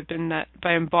seems to have been that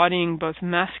by embodying both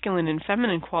masculine and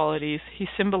feminine qualities, he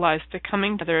symbolized the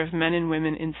coming together of men and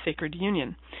women in sacred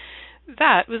union.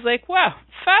 That was like, wow,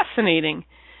 fascinating.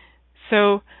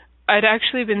 So I'd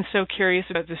actually been so curious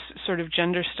about this sort of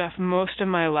gender stuff most of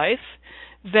my life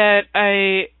that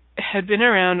I had been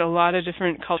around a lot of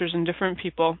different cultures and different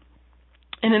people.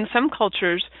 And in some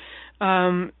cultures,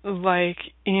 like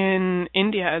in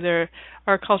India, there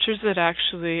are cultures that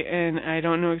actually, and I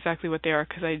don't know exactly what they are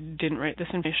because I didn't write this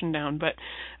information down, but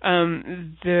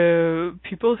the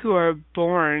people who are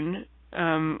born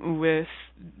with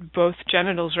both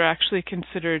genitals are actually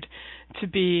considered to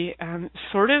be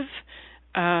sort of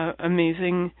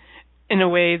amazing in a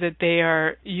way that they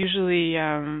are usually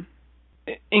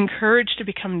encouraged to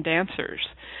become dancers,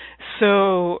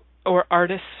 or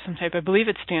artists of some type. I believe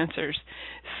it's dancers.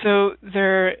 So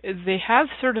they have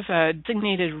sort of a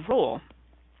designated role.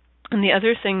 And the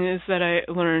other thing is that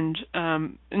I learned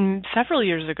several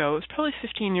years ago, it was probably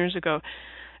 15 years ago,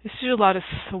 I used to do a lot of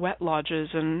sweat lodges,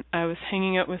 and I was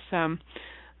hanging out with a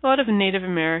lot of Native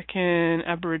American,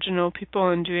 Aboriginal people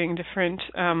and doing different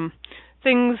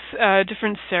things,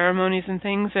 different ceremonies and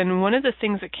things. And one of the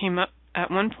things that came up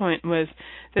at one point was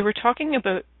they were talking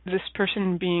about this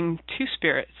person being two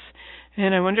spirits.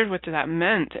 And I wondered what that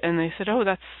meant. And they said,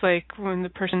 that's like when the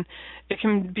person, it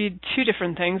can be two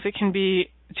different things. It can be,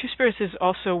 two spirits is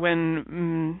also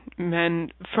when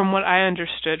men, from what I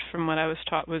understood, from what I was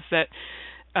taught, was that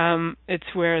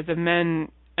it's where the men,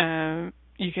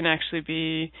 you can actually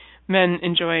be men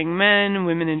enjoying men,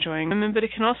 women enjoying women, but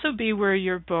it can also be where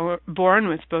you're born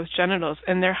with both genitals,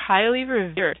 and they're highly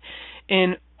revered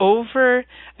in over,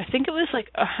 I think it was like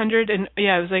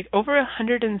over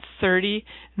 130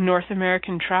 North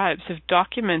American tribes have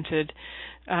documented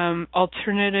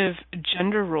alternative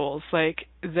gender roles, like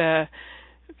the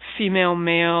female,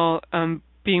 male,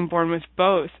 being born with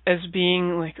both, as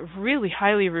being like really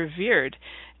highly revered.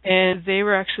 And they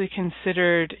were actually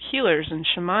considered healers and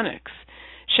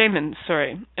shamans,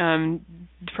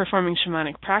 performing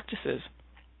shamanic practices.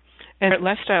 And their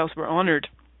lifestyles were honored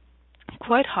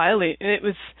quite highly. It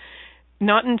was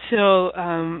not until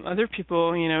other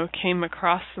people, came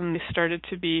across them, they started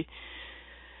to be,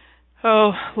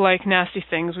 like nasty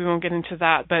things. We won't get into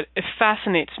that, but it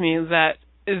fascinates me that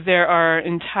there are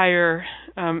entire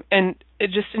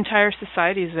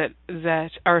societies that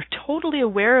are totally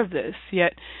aware of this,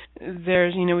 yet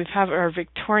there's, we have our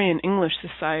Victorian English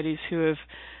societies who have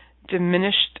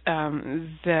diminished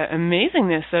the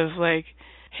amazingness of, like,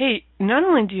 hey, not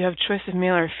only do you have choice of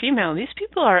male or female, these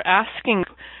people are asking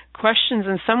questions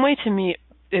in some way. To me,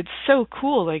 it's so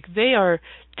cool. Like, they are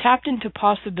tapped into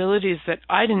possibilities that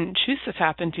I didn't choose to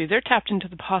tap into. They're tapped into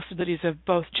the possibilities of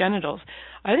both genitals.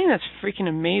 I think that's freaking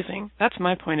amazing. That's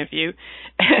my point of view.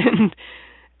 And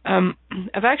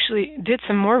I've actually did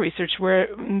some more research where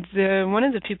one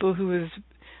of the people who was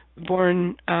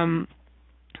born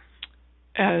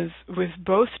as with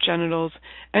both genitals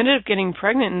ended up getting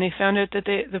pregnant, and they found out that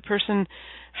the person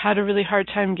had a really hard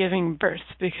time giving birth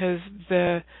because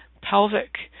the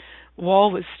pelvic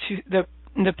wall was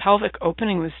the pelvic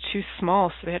opening was too small,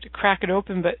 so they had to crack it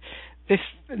open. But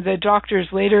the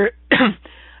doctors later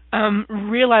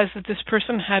realized that this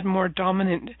person had more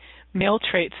dominant male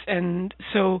traits, and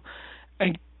so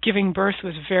giving birth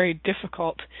was very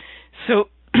difficult. So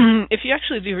if you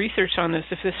actually do research on this,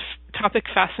 if this topic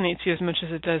fascinates you as much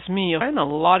as it does me, you'll find a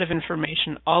lot of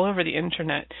information all over the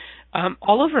internet,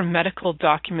 all over medical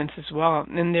documents as well.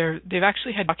 And they've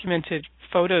actually had documented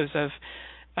photos of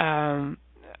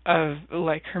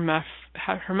like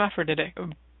hermaphroditic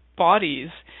bodies,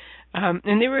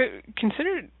 and they were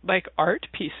considered like art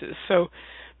pieces. So,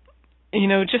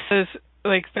 just as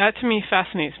like that to me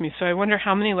fascinates me. So I wonder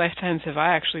how many lifetimes have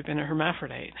I actually been a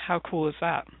hermaphrodite? How cool is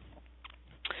that?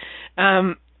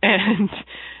 And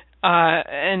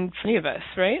for many of us,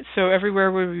 right? So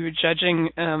everywhere where we were judging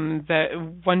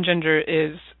that one gender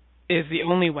is the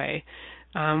only way,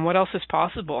 what else is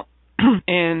possible?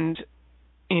 And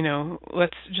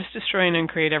let's just destroy and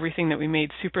uncreate everything that we made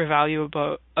super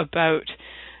valuable about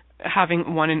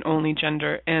having one and only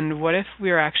gender. And what if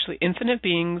we are actually infinite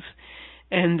beings,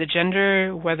 and the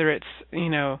gender, whether it's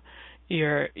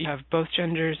you have both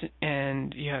genders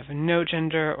and you have no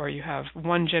gender, or you have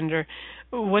one gender,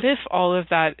 what if all of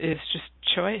that is just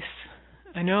choice?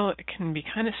 I know it can be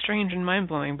kind of strange and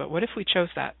mind-blowing, but what if we chose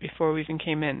that before we even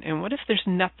came in? And what if there's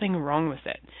nothing wrong with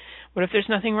it? What if there's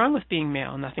nothing wrong with being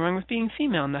male, nothing wrong with being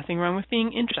female, nothing wrong with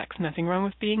being intersex, nothing wrong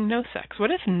with being no sex?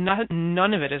 What if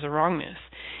none of it is a wrongness?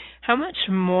 How much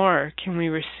more can we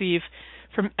receive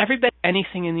from everybody,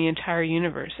 anything in the entire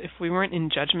universe, if we weren't in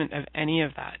judgment of any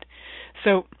of that?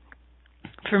 So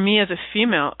for me as a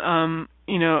female,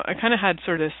 I kind of had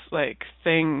sort of this like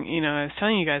thing, I was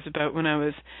telling you guys about when I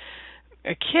was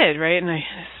a kid, right? And I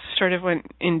sort of went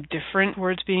indifferent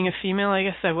towards being a female. I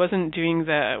guess I wasn't doing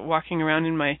the walking around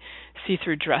in my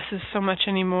see-through dresses so much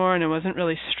anymore, and I wasn't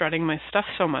really strutting my stuff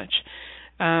so much.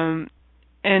 And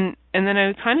then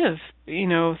I kind of,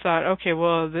 thought, okay,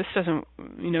 well, this doesn't,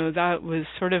 that was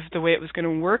sort of the way it was going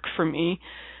to work for me.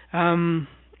 And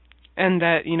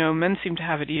that, men seemed to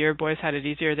have it easier, boys had it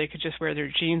easier. They could just wear their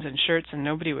jeans and shirts and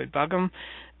nobody would bug them.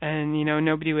 And,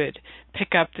 nobody would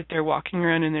pick up that they're walking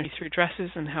around in their see-through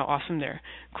dresses and how awesome their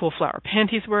cool flower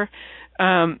panties were.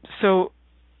 So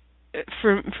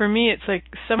for me, it's like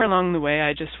somewhere along the way,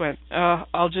 I just went,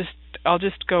 I'll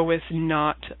just go with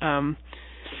not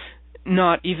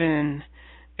even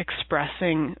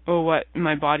expressing what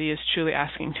my body is truly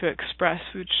asking to express,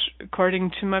 which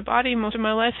according to my body, most of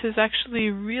my life has actually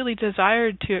really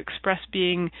desired to express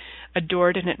being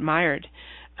adored and admired.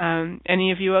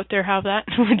 Any of you out there have that?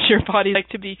 Would your body like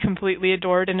to be completely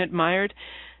adored and admired?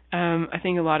 I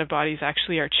think a lot of bodies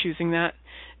actually are choosing that.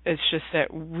 It's just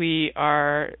that we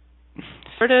are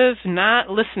sort of not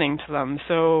listening to them.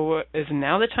 So is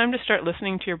now the time to start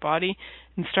listening to your body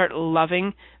and start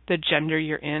loving the gender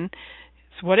you're in?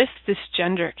 So what if this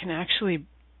gender can actually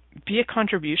be a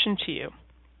contribution to you?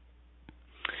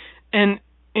 And,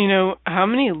 how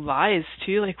many lies,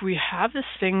 too? Like, we have this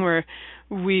thing where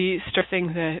we start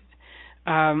thinking that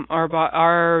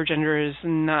our gender is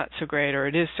not so great, or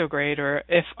it is so great, or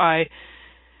if I,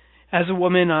 as a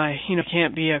woman, I,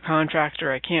 can't be a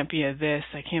contractor, I can't be a this,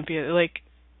 I can't be a, like,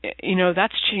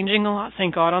 that's changing a lot,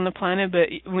 thank God, on the planet.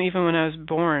 But even when I was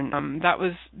born, that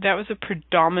was a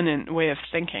predominant way of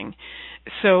thinking.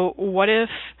 So what if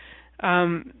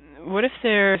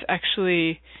there's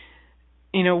actually,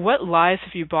 what lies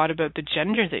have you bought about the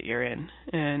gender that you're in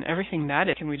and everything that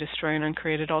it can we destroy and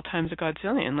uncreate at all times a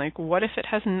godzillion? Like, what if it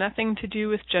has nothing to do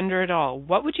with gender at all?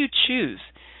 What would you choose?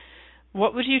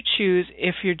 What would you choose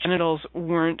if your genitals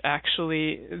weren't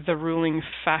actually the ruling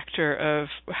factor of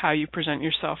how you present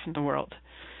yourself in the world?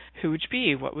 Who would you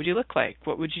be? What would you look like?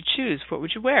 What would you choose? What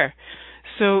would you wear?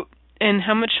 So, and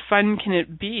how much fun can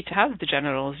it be to have the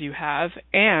genitals you have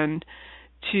and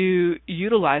to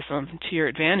utilize them to your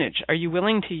advantage? Are you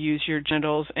willing to use your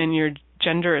genitals and your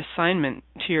gender assignment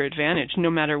to your advantage, no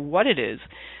matter what it is?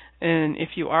 And if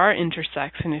you are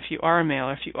intersex, and if you are a male,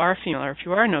 or if you are female, or if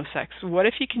you are no sex, what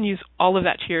if you can use all of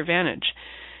that to your advantage?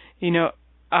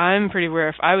 I'm pretty aware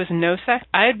if I was no sex,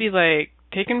 I'd be like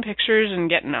taking pictures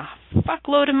and getting a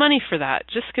fuckload of money for that,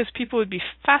 just because people would be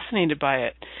fascinated by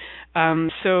it.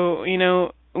 So,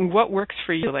 what works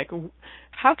for you? Like,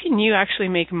 how can you actually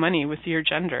make money with your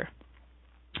gender?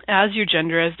 As your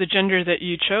gender, as the gender that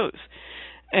you chose.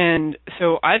 And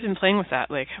so I've been playing with that,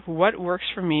 like what works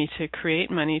for me to create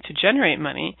money, to generate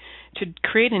money, to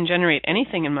create and generate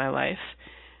anything in my life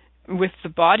with the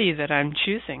body that I'm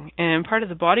choosing. And part of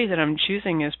the body that I'm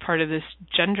choosing is part of this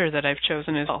gender that I've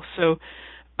chosen as well. So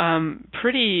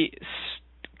pretty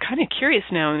kind of curious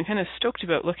now and kind of stoked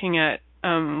about looking at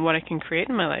what I can create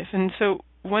in my life. And so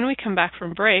when we come back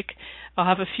from break, I'll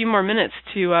have a few more minutes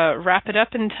to wrap it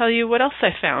up and tell you what else I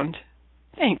found.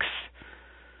 Thanks.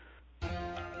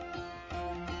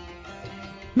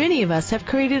 Many of us have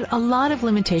created a lot of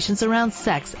limitations around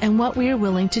sex and what we are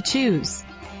willing to choose.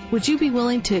 Would you be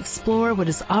willing to explore what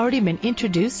has already been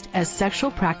introduced as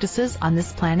sexual practices on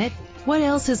this planet? What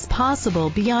else is possible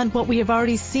beyond what we have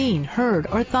already seen, heard,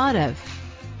 or thought of?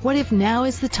 What if now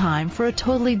is the time for a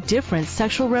totally different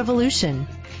sexual revolution?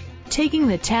 Taking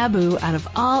the taboo out of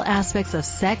all aspects of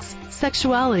sex,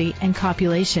 sexuality, and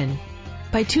copulation.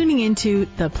 By tuning into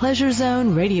the Pleasure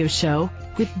Zone radio show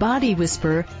with body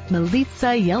whisperer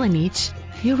Milica Jelenic,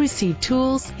 you'll receive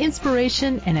tools,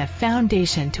 inspiration, and a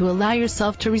foundation to allow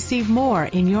yourself to receive more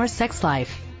in your sex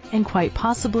life, and quite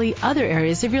possibly other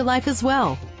areas of your life as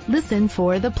well. Listen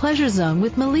for The Pleasure Zone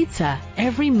with Milica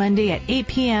every Monday at 8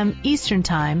 p.m. Eastern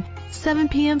Time, 7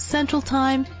 p.m. Central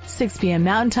Time, 6 p.m.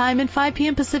 Mountain Time, and 5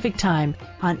 p.m. Pacific Time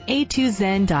on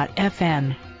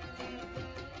a2zen.fm.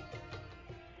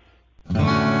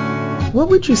 What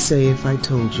would you say if I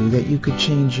told you that you could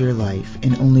change your life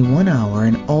in only 1 hour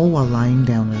and all while lying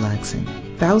down relaxing?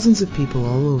 Thousands of people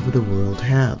all over the world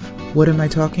have. What am I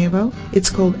talking about? It's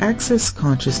called Access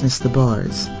Consciousness, the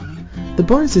bars. The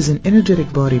bars is an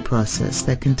energetic body process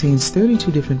that contains 32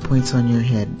 different points on your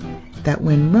head that,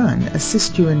 when run,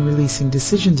 assist you in releasing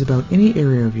decisions about any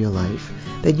area of your life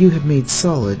that you have made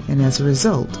solid and as a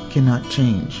result cannot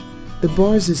change. The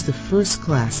bars is the first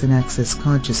class in Access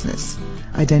Consciousness,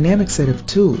 a dynamic set of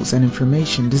tools and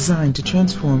information designed to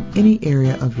transform any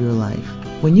area of your life.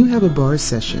 When you have a bars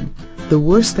session, the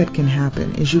worst that can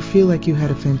happen is you feel like you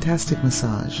had a fantastic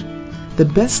massage. The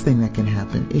best thing that can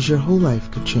happen is your whole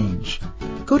life could change.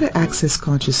 Go to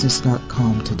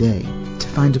accessconsciousness.com today to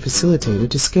find a facilitator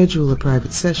to schedule a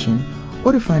private session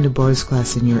or to find a bars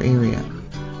class in your area.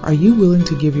 Are you willing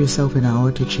to give yourself an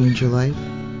hour to change your life?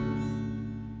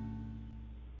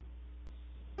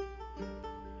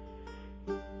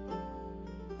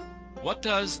 What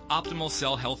does optimal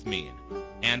cell health mean,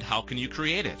 and how can you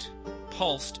create it?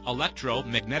 Pulsed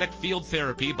electromagnetic field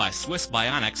therapy by Swiss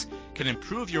Bionics can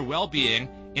improve your well-being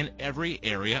in every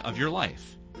area of your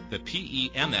life. The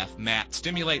PEMF mat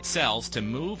stimulates cells to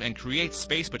move and create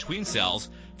space between cells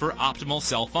for optimal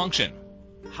cell function.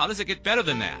 How does it get better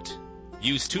than that?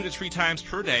 Use 2 to 3 times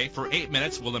per day for 8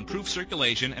 minutes will improve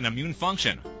circulation and immune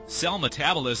function. Cell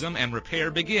metabolism and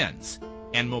repair begins,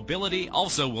 and mobility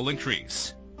also will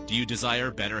increase. Do you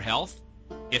desire better health?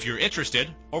 If you're interested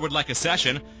or would like a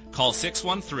session, call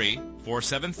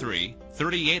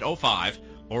 613-473-3805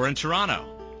 or in Toronto.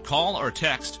 Call or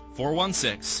text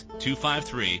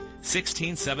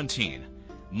 416-253-1617.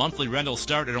 Monthly rentals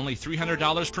start at only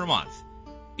 $300 per month.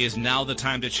 Is now the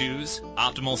time to choose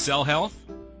optimal cell health?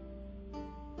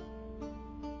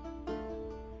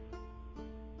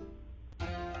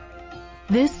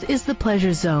 This is the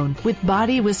Pleasure Zone with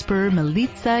body whisperer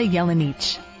Milica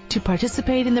Jelenic. To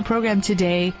participate in the program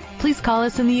today, please call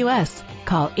us in the U.S.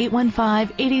 Call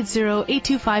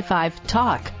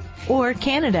 815-880-8255-TALK or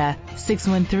Canada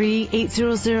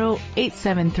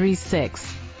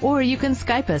 613-800-8736. Or you can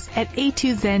Skype us at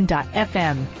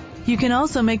a2zen.fm. You can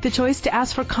also make the choice to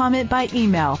ask for comment by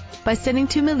email by sending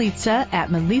to Milica at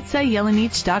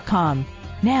milicajelenic.com.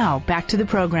 Now, back to the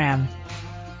program.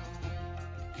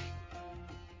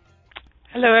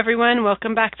 Hello, everyone.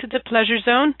 Welcome back to the Pleasure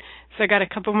Zone. So I got a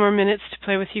couple more minutes to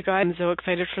play with you guys. I'm so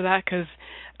excited for that because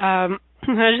I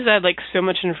just had so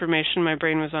much information. My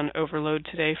brain was on overload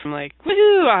today from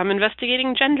woohoo, I'm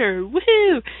investigating gender,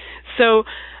 woohoo. So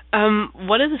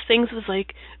one of the things was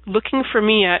looking for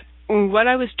me at what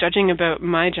I was judging about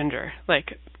my gender.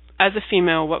 As a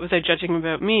female, what was I judging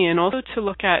about me? And also to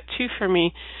look at, too, for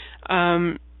me,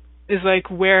 is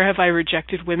where have I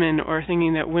rejected women, or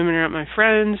thinking that women are not my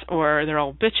friends, or they're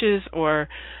all bitches, or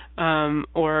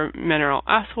men are all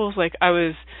assholes. I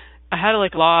had a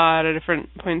lot of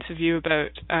different points of view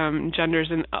about genders,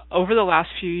 and over the last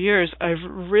few years, I've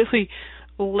really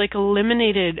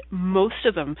eliminated most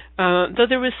of them. Though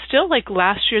there was still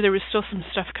last year, there was still some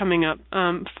stuff coming up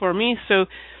for me. So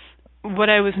what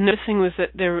I was noticing was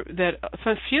that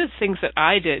a few things that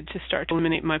I did to start to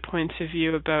eliminate my points of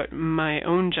view about my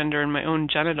own gender and my own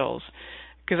genitals,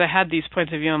 because I had these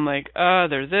points of view. I'm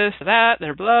they're this, that,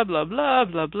 they're blah, blah, blah,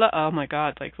 blah, blah. Oh my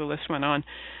God, the list went on.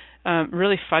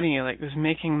 Really funny, it was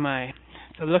making the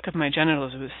look of my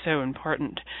genitals was so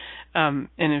important. And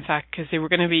in fact, because they were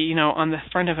going to be, on the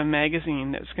front of a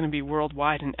magazine that was going to be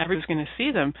worldwide, and everyone was going to see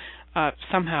them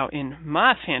somehow in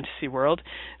my fantasy world.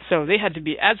 So they had to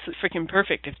be absolutely freaking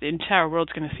perfect if the entire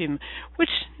world's going to see them,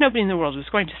 which nobody in the world was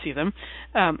going to see them,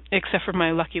 except for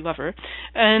my lucky lover.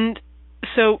 And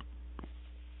so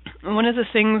one of the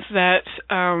things that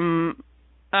I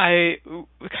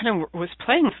kind of was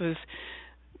playing with was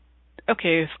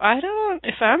okay,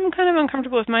 if I'm kind of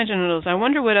uncomfortable with my genitals, I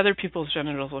wonder what other people's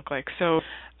genitals look like. So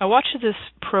I watched this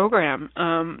program.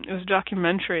 It was a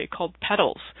documentary called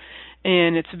Petals,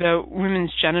 and it's about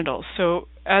women's genitals. So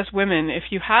as women, if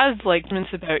you have like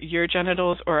comments about your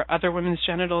genitals or other women's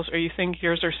genitals, or you think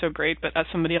yours are so great, but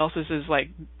somebody else's is like,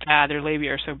 their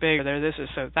labia are so big, or their this is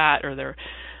so that, or they're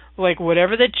like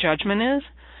whatever the judgment is,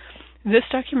 this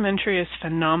documentary is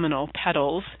phenomenal,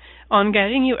 Petals, on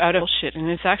getting you out of shit, and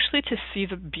it's actually to see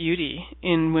the beauty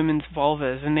in women's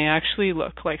vulvas, and they actually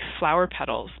look like flower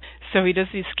petals. So he does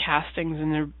these castings,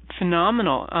 and they're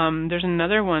phenomenal. There's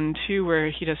another one, too,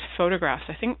 where he does photographs.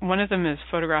 I think one of them is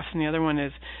photographs, and the other one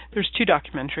is, there's two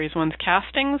documentaries. One's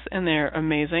castings, and they're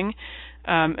amazing,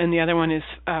 and the other one is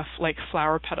like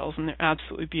flower petals, and they're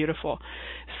absolutely beautiful.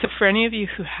 So for any of you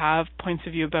who have points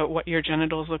of view about what your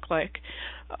genitals look like,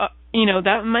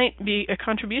 that might be a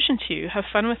contribution to you. Have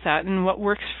fun with that, and what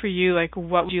works for you. Like,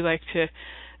 what would you like to,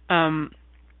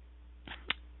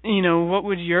 what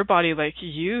would your body like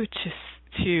you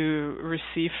to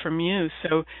receive from you?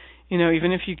 So,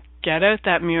 even if you get out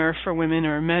that mirror for women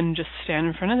or men, just stand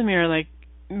in front of the mirror, like,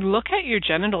 look at your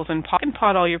genitals and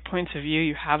pot all your points of view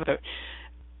you have about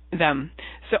them.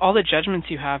 So all the judgments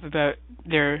you have about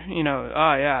their,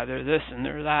 they're this and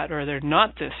they're that, or they're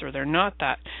not this or they're not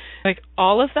that. Like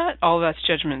all of that's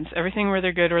judgments. Everything where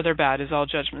they're good or they're bad is all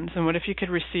judgments. And what if you could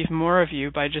receive more of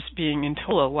you by just being in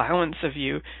total allowance of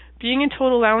you, being in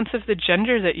total allowance of the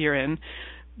gender that you're in,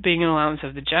 being in allowance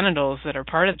of the genitals that are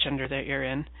part of the gender that you're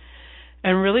in,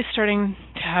 and really starting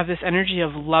to have this energy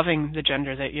of loving the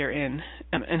gender that you're in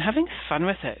and having fun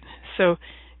with it. So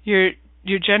your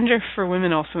gender for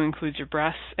women also includes your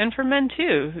breasts, and for men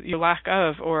too, your lack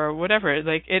of or whatever.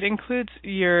 Like it includes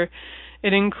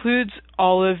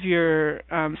all of your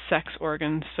sex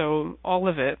organs, so all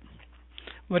of it,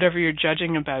 whatever you're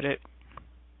judging about it.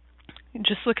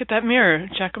 Just look at that mirror,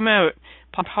 check them out.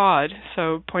 Pod,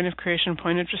 so point of creation,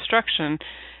 point of destruction.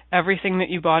 Everything that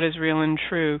you bought is real and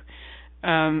true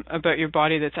about your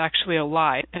body that's actually a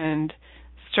lie, and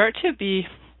start to be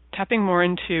tapping more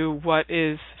into what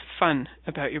is fun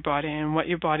about your body and what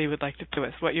your body would like to do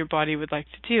with, what your body would like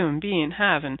to do and be and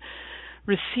have and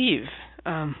receive.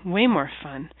 Way more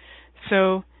fun.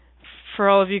 So for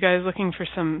all of you guys looking for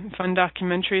some fun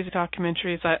documentaries,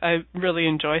 I really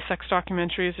enjoy sex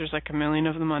documentaries. There's like 1 million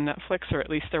of them on Netflix, or at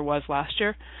least there was last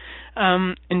year.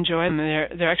 Enjoy them.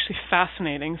 They're actually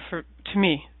fascinating to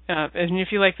me. And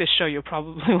if you like this show, you'll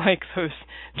probably like those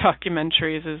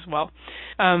documentaries as well.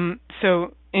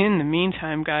 So in the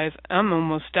meantime, guys, I'm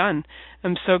almost done.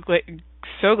 I'm so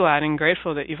glad and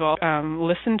grateful that you've all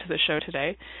listened to the show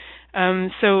today.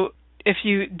 So if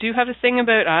you do have a thing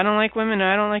about, I don't like women,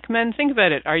 I don't like men, think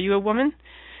about it. Are you a woman?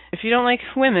 If you don't like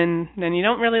women, then you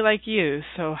don't really like you.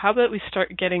 So how about we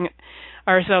start getting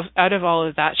ourselves out of all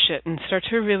of that shit and start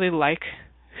to really like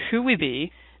who we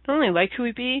be. Not only like who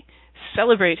we be,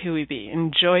 celebrate who we be,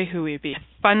 enjoy who we be, have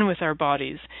fun with our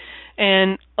bodies,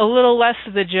 and a little less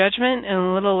of the judgment and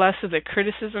a little less of the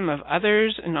criticism of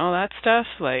others and all that stuff.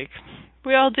 Like,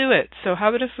 we all do it. So how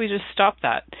about if we just stop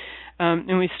that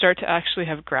and we start to actually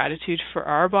have gratitude for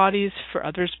our bodies, for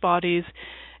others' bodies,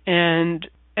 and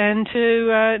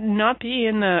to not be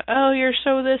in the, oh, you're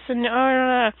so this and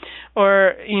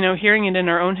or, hearing it in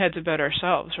our own heads about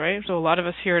ourselves, right? So a lot of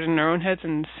us hear it in our own heads,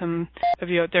 and some of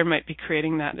you out there might be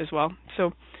creating that as well.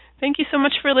 So thank you so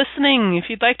much for listening. If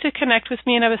you'd like to connect with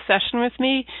me and have a session with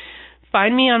me,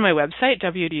 find me on my website,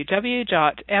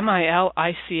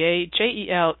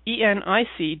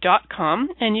 www.milicajelenic.com,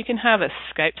 and you can have a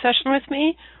Skype session with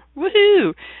me.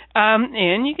 Woohoo!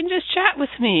 And you can just chat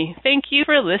with me. Thank you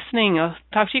for listening. I'll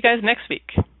talk to you guys next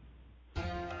week.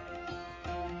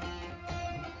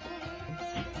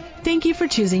 Thank you for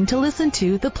choosing to listen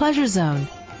to The Pleasure Zone.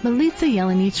 Milica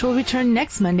Jelenic will return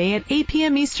next Monday at 8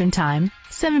 p.m. Eastern Time,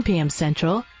 7 p.m.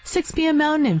 Central, 6 p.m.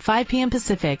 Mountain, and 5 p.m.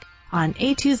 Pacific on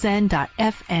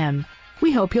a2zen.fm.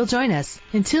 We hope you'll join us.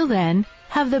 Until then,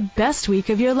 have the best week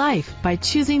of your life by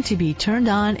choosing to be turned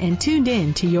on and tuned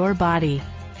in to your body.